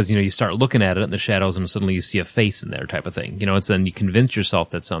 Because, you start looking at it in the shadows and suddenly you see a face in there type of thing. It's then you convince yourself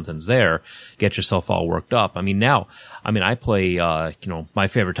that something's there, get yourself all worked up. I mean, I play, my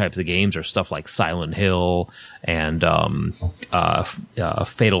favorite types of games are stuff like Silent Hill and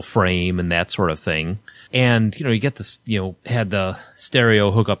Fatal Frame and that sort of thing. And, you get this, had the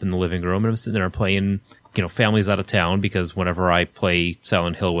stereo hook up in the living room and I'm sitting there playing family's out of town because whenever I play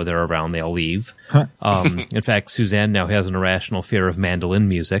Silent Hill when they're around, they'll leave. In fact, Suzanne now has an irrational fear of mandolin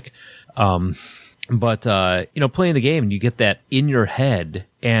music. But playing the game, and you get that in your head,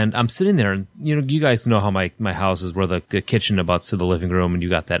 and I'm sitting there, and you guys know how my house is, where the kitchen abuts to the living room, and you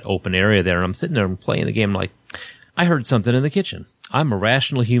got that open area there, and I'm sitting there and playing the game, I'm like, I heard something in the kitchen. I'm a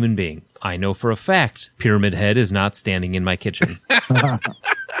rational human being. I know for a fact Pyramid Head is not standing in my kitchen.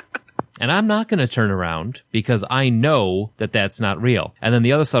 And I'm not going to turn around because I know that that's not real. And then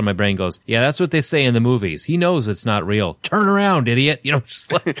the other side of my brain goes, yeah, that's what they say in the movies. He knows it's not real. Turn around, idiot.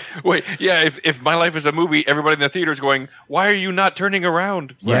 Just like, wait, yeah, if my life is a movie, everybody in the theater is going, why are you not turning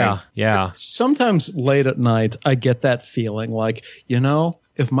around? Yeah, yeah. Sometimes late at night, I get that feeling like,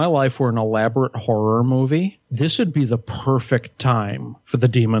 if my life were an elaborate horror movie, this would be the perfect time for the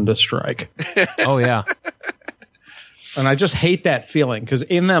demon to strike. Oh, yeah. And I just hate that feeling because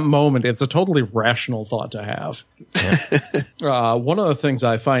in that moment, it's a totally rational thought to have. Yeah. One of the things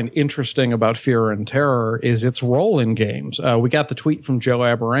I find interesting about Fear and Terror is its role in games. We got the tweet from Joe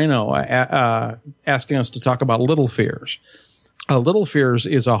Aberrano asking us to talk about Little Fears. Little Fears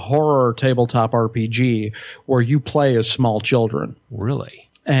is a horror tabletop RPG where you play as small children. Really?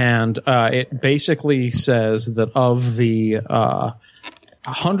 And it basically says that of the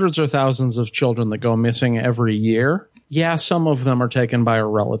hundreds or thousands of children that go missing every year, yeah, some of them are taken by a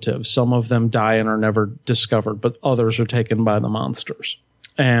relative. Some of them die and are never discovered, but others are taken by the monsters.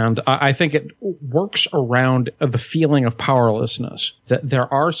 And I think it works around the feeling of powerlessness, that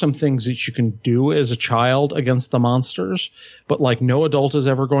there are some things that you can do as a child against the monsters, but like no adult is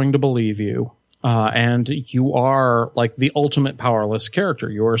ever going to believe you. And you are like the ultimate powerless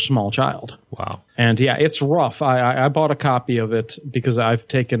character. You're a small child. Wow. And yeah, it's rough. I bought a copy of it because I've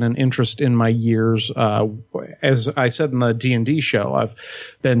taken an interest in my years. As I said in the D&D show, I've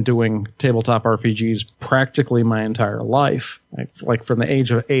been doing tabletop RPGs practically my entire life, like from the age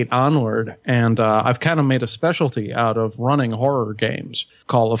of 8 onward. And I've kind of made a specialty out of running horror games,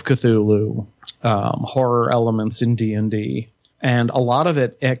 Call of Cthulhu, horror elements in D&D. And a lot of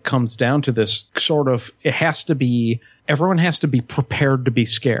it comes down to this sort of, everyone has to be prepared to be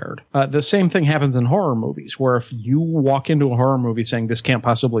scared. The same thing happens in horror movies, where if you walk into a horror movie saying, this can't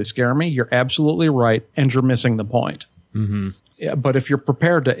possibly scare me, you're absolutely right, and you're missing the point. Mm-hmm. Yeah, but if you're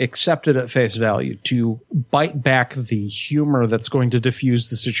prepared to accept it at face value, to bite back the humor that's going to diffuse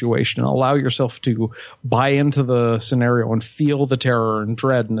the situation, and allow yourself to buy into the scenario and feel the terror and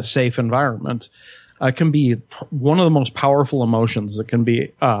dread in a safe environment, can be one of the most powerful emotions that can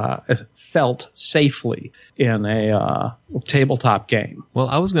be felt safely in a tabletop game. Well,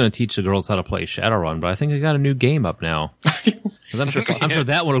 I was going to teach the girls how to play Shadowrun, but I think I got a new game up now. I'm sure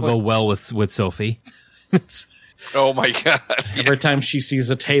that one will go well with Sophie. Oh my God! Every time she sees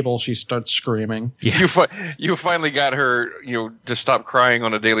a table, she starts screaming. Yeah. You finally got her, to stop crying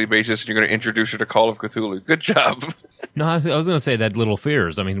on a daily basis, and you're going to introduce her to Call of Cthulhu. Good job. No, I was going to say that Little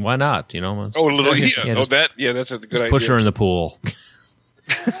Fears. I mean, why not? That's a good idea. Push her in the pool.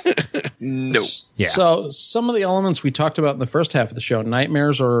 No. Yeah. So some of the elements we talked about in the first half of the show,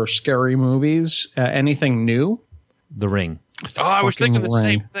 nightmares or scary movies, anything new? The Ring. I was thinking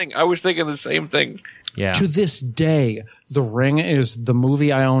the same thing. Yeah. To this day, The Ring is the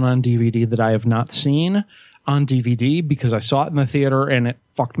movie I own on DVD that I have not seen on DVD because I saw it in the theater and it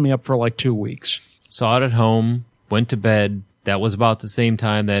fucked me up for like 2 weeks. Saw it at home, went to bed. That was about the same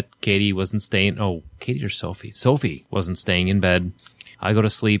time that Katie wasn't staying. Oh, Katie or Sophie? Sophie wasn't staying in bed. I go to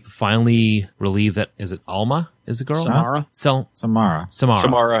sleep, finally relieved that, is it Alma? Is the girl? Samara?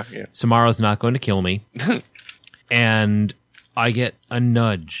 Samara. Yeah. Samara's not going to kill me. And I get a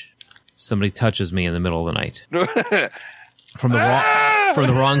nudge. Somebody touches me in the middle of the night. From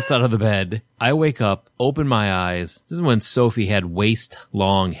the wrong side of the bed. I wake up, open my eyes. This is when Sophie had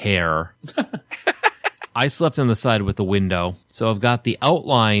waist-long hair. I slept on the side with the window. So I've got the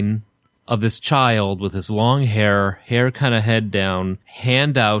outline of this child with his long hair kind of head down,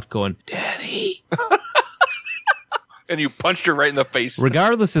 hand out, going, Daddy. And you punched her right in the face.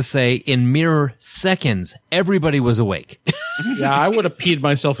 Regardless to say, in mere seconds, everybody was awake. Yeah, I would have peed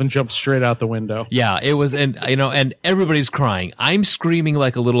myself and jumped straight out the window. Yeah, it was, and everybody's crying. I'm screaming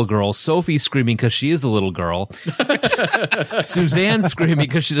like a little girl. Sophie's screaming because she is a little girl. Suzanne's screaming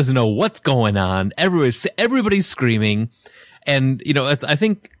because she doesn't know what's going on. Everybody's screaming. And, I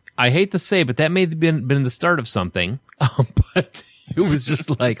think, I hate to say, but that may have been the start of something. But it was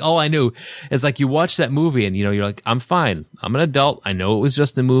just like, all I knew is like you watch that movie and, you're like, I'm fine. I'm an adult. I know it was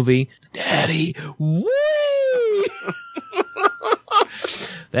just a movie. Daddy, whee!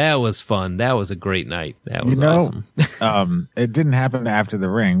 That was fun. That was a great night. That was awesome. It didn't happen after the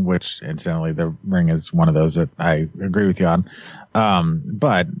ring, which incidentally, the ring is one of those that I agree with you on.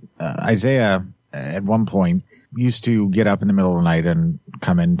 But Isaiah at one point used to get up in the middle of the night and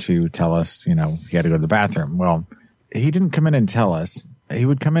come in to tell us, he had to go to the bathroom. Well, he didn't come in and tell us. He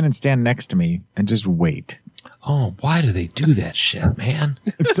would come in and stand next to me and just wait. Oh, why do they do that shit, man?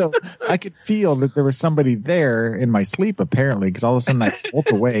 So I could feel that there was somebody there in my sleep, apparently, because all of a sudden I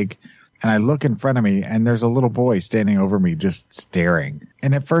bolt awake and I look in front of me and there's a little boy standing over me just staring.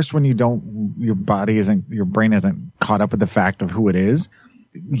 And at first, when your brain isn't caught up with the fact of who it is.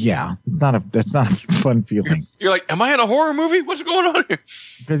 Yeah, that's not a fun feeling. You're like, am I in a horror movie? What's going on here?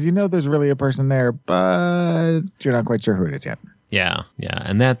 Because there's really a person there, but you're not quite sure who it is yet. Yeah.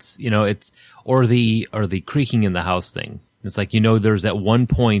 And that's, it's, or the creaking in the house thing. It's like, there's that one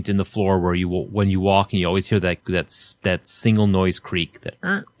point in the floor where when you walk and you always hear that single noise creak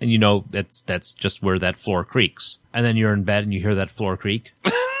and that's just where that floor creaks. And then you're in bed and you hear that floor creak.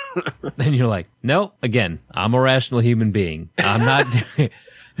 Then you're like, no, again, I'm a rational human being. I'm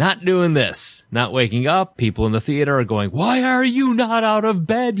not doing this. Not waking up. People in the theater are going, why are you not out of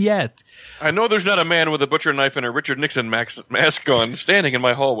bed yet? I know there's not a man with a butcher knife and a Richard Nixon mask on standing in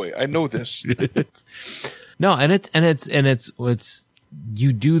my hallway. I know this. No, and it's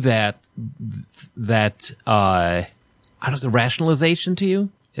you do that I don't know, the rationalization to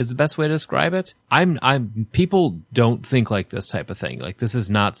you is the best way to describe it. People don't think like this type of thing. Like, this is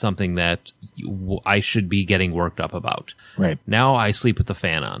not something that I should be getting worked up about. Right. Now I sleep with the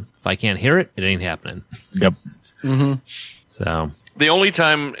fan on. If I can't hear it, it ain't happening. Yep. Mm-hmm. So the only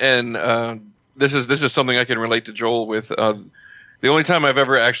time, and this is something I can relate to Joel with, the only time I've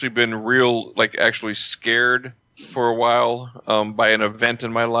ever actually been actually scared for a while, by an event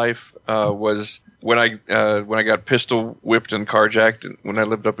in my life, was when I got pistol whipped and carjacked when I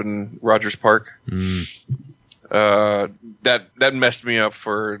lived up in Rogers Park. That messed me up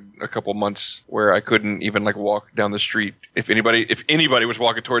for a couple months, where I couldn't even walk down the street. If anybody was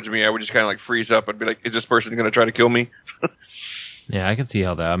walking towards me, I would just kind of freeze up. I'd be like, is this person going to try to kill me? Yeah, I can see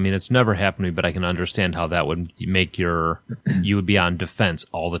how that. I mean, it's never happened to me, but I can understand how that would make you would be on defense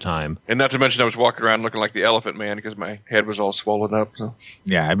all the time. And not to mention, I was walking around looking like the Elephant Man because my head was all swollen up. So.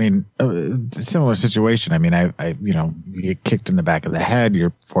 Yeah, I mean, similar situation. I mean, I you get kicked in the back of the head,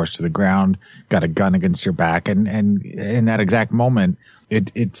 you're forced to the ground, got a gun against your back, and in that exact moment,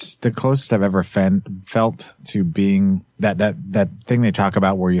 it's the closest I've ever felt to being that thing they talk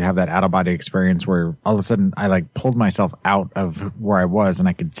about where you have that out of body experience where all of a sudden I pulled myself out of where I was and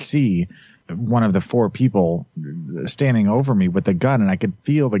I could see one of the four people standing over me with the gun, and I could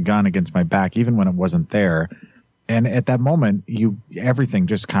feel the gun against my back even when it wasn't there. And at that moment, everything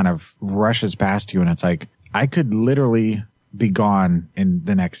just kind of rushes past you, and it's like I could literally be gone in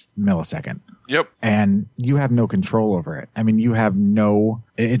the next millisecond. Yep. And you have no control over it. I mean,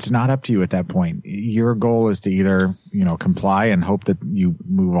 it's not up to you at that point. Your goal is to either, comply and hope that you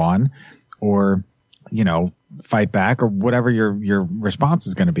move on, or, fight back, or whatever your response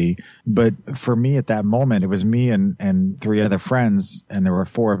is going to be. But for me at that moment, it was me and three other friends, and there were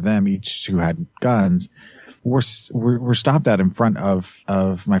four of them each who had guns. We're stopped out in front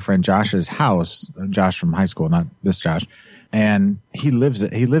of my friend Josh's house, Josh from high school, not this Josh. And he lives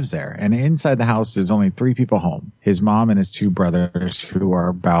there. And inside the house, there's only three people home: his mom and his two brothers, who are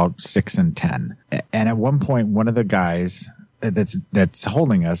about 6 and 10. And at one point, one of the guys that's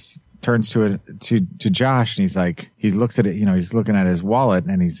holding us turns to Josh, and he looks at it, he's looking at his wallet,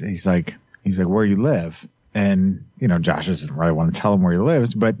 and he's like, where you live? And, Josh doesn't really want to tell him where he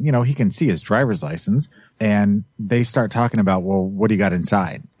lives, but, he can see his driver's license. And they start talking about, well, what do you got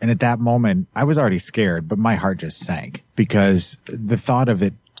inside? And at that moment, I was already scared, but my heart just sank, because the thought of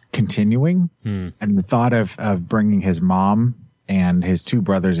it continuing and the thought of bringing his mom and his two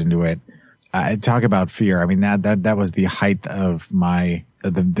brothers into it, talk about fear. I mean, that was the height of the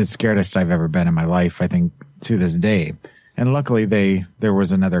scaredest I've ever been in my life, I think, to this day. And luckily there was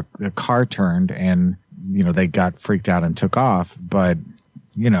the car turned, and, they got freaked out and took off. But,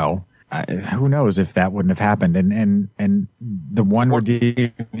 who knows if that wouldn't have happened. And the one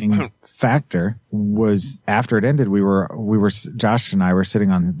redeeming factor was, after it ended, we were Josh and I were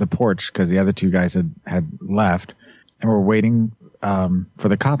sitting on the porch because the other two guys had left, and we're waiting for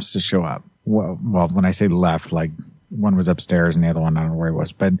the cops to show up. Well, when I say left, one was upstairs and the other one, I don't know where he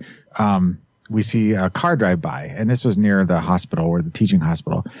was, but we see a car drive by, and this was near the hospital, or the teaching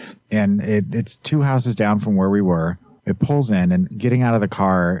hospital, and it's two houses down from where we were. It pulls in, and getting out of the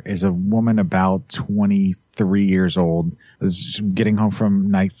car is a woman about 23 years old, is getting home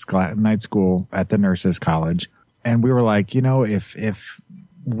from night school at the nurses' college. And we were like, if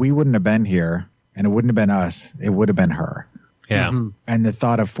we wouldn't have been here, and it wouldn't have been us. It would have been her. Yeah. Mm-hmm. And the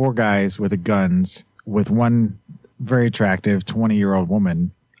thought of 4 guys with guns with one very attractive 20-year-old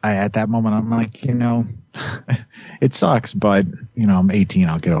woman, at that moment, I'm like, it sucks, but, I'm 18.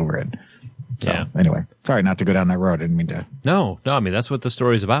 I'll get over it. So, anyway, sorry not to go down that road. I didn't mean to. No, I mean, that's what the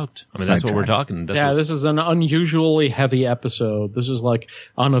story's about. I mean, that's what we're talking. This is an unusually heavy episode. This is like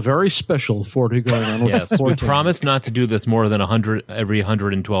on a very special 40 going on. Yes, we promise not to do this more than 100 every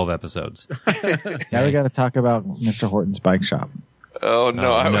 112 episodes. Now we got to talk about Mr. Horton's bike shop. Oh,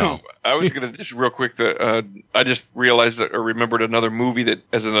 no. No. I was going to just real quick, I just realized or remembered another movie that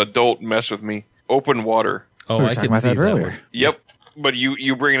as an adult messed with me. Open Water. Oh, We were I talking could about see that that earlier. one. Yep. But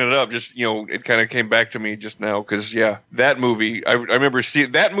you bringing it up, just, it kind of came back to me just now because, that movie, I remember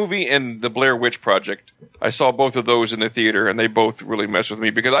seeing that movie and the Blair Witch Project. I saw both of those in the theater, and they both really messed with me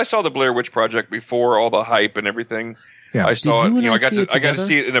because I saw the Blair Witch Project before all the hype and everything. Yeah. I saw Did you it. and I I got see to it I got to together?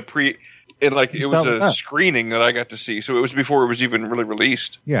 see it in it was saw it with a us. screening that I got to see, so it was before it was even really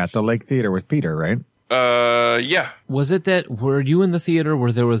released. Yeah, at the Lake Theater with Peter, right? Yeah. Was it that, were you in the theater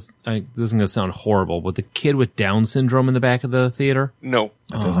where there was, this is going to sound horrible, with the kid with Down syndrome in the back of the theater? No.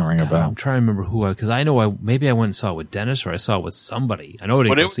 That doesn't ring a bell. I'm trying to remember who because I know maybe I went and saw it with Dennis or I saw it with somebody. I know I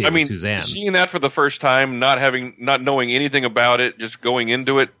didn't go see it with Suzanne. Seeing that for the first time, not knowing anything about it, just going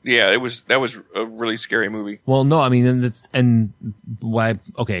into it, that was a really scary movie. Well, no, I mean, the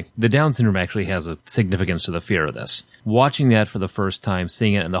Down syndrome actually has a significance to the fear of this. Watching that for the first time,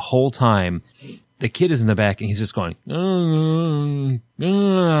 seeing it, and the whole time, the kid is in the back and he's just going,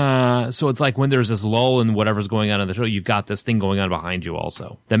 so it's like when there's this lull in whatever's going on in the show, you've got this thing going on behind you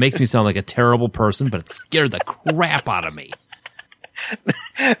also. That makes me sound like a terrible person, but it scared the crap out of me.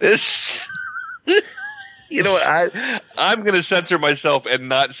 This, I'm going to censor myself and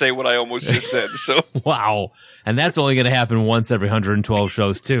not say what I almost just said. So Wow. And that's only going to happen once every 112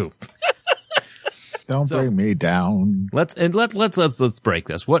 shows too. Don't bring me down. Let's break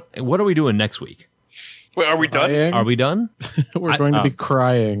this. What are we doing next week? Wait, are we done? Crying? Are we done? We're going to be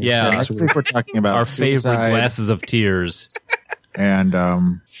crying. Yeah. next Next week. week we're talking about Our favorite suicide glasses of tears. and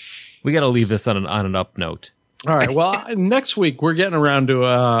We got to leave this on an up note. All right. Well, next week we're getting around to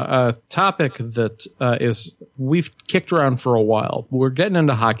a topic that we've kicked around for a while. We're getting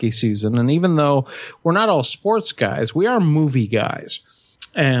into hockey season, and even though we're not all sports guys, we are movie guys.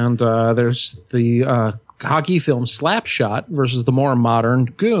 And there's the hockey film Slapshot versus the more modern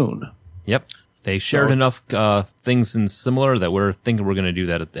Goon. Yep. They shared enough things in similar that we're thinking we're going to do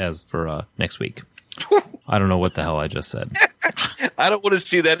that as for next week. I don't know what the hell I just said. I don't want to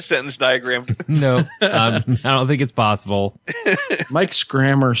see that sentence diagram. No, I don't think it's possible. Mike's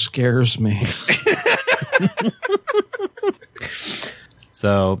grammar scares me.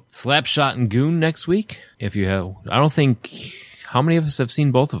 So, Slapshot and Goon next week. If you have, I don't think, how many of us have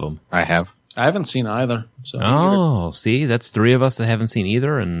seen both of them? I have. I haven't seen either. So Oh, see, that's 3 of us that haven't seen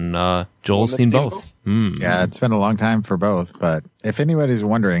either, and Joel's seen both. Yeah, it's been a long time for both. But if anybody's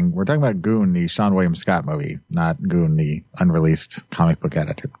wondering, we're talking about Goon, the Sean William Scott movie, not Goon, the unreleased comic book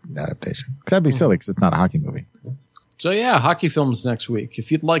adaptation. Because that'd be silly because it's not a hockey movie. So yeah, hockey films next week.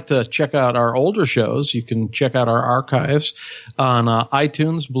 If you'd like to check out our older shows, you can check out our archives on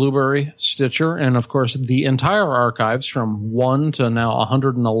iTunes, Blueberry, Stitcher, and of course the entire archives from 1 to now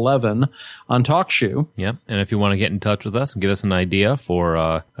 111 on TalkShoe. Yep. And if you want to get in touch with us and give us an idea for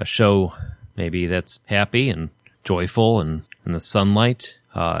a show maybe that's happy and joyful and in the sunlight,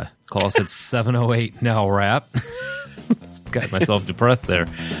 call us at 708 now rap. Got myself depressed there.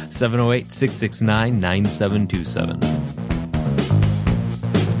 708-669-9727.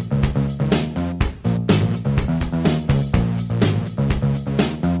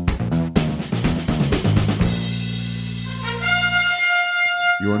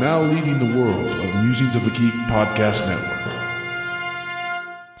 You are now leading the world of Musings of a Geek Podcast Network.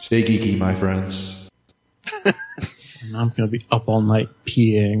 Stay geeky, my friends. And I'm going to be up all night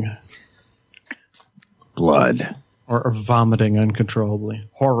peeing Blood. or vomiting uncontrollably.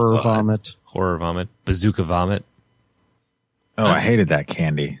 Horror vomit. Horror vomit. Bazooka vomit. Oh, I hated that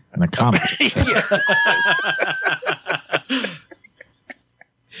candy in the comics.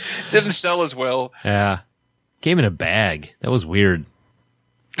 Didn't sell as well. Yeah. Came in a bag. That was weird.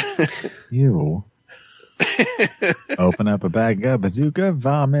 You open up a bag of bazooka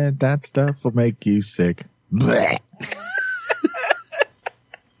vomit. That stuff will make you sick. Blech.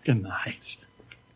 Good night.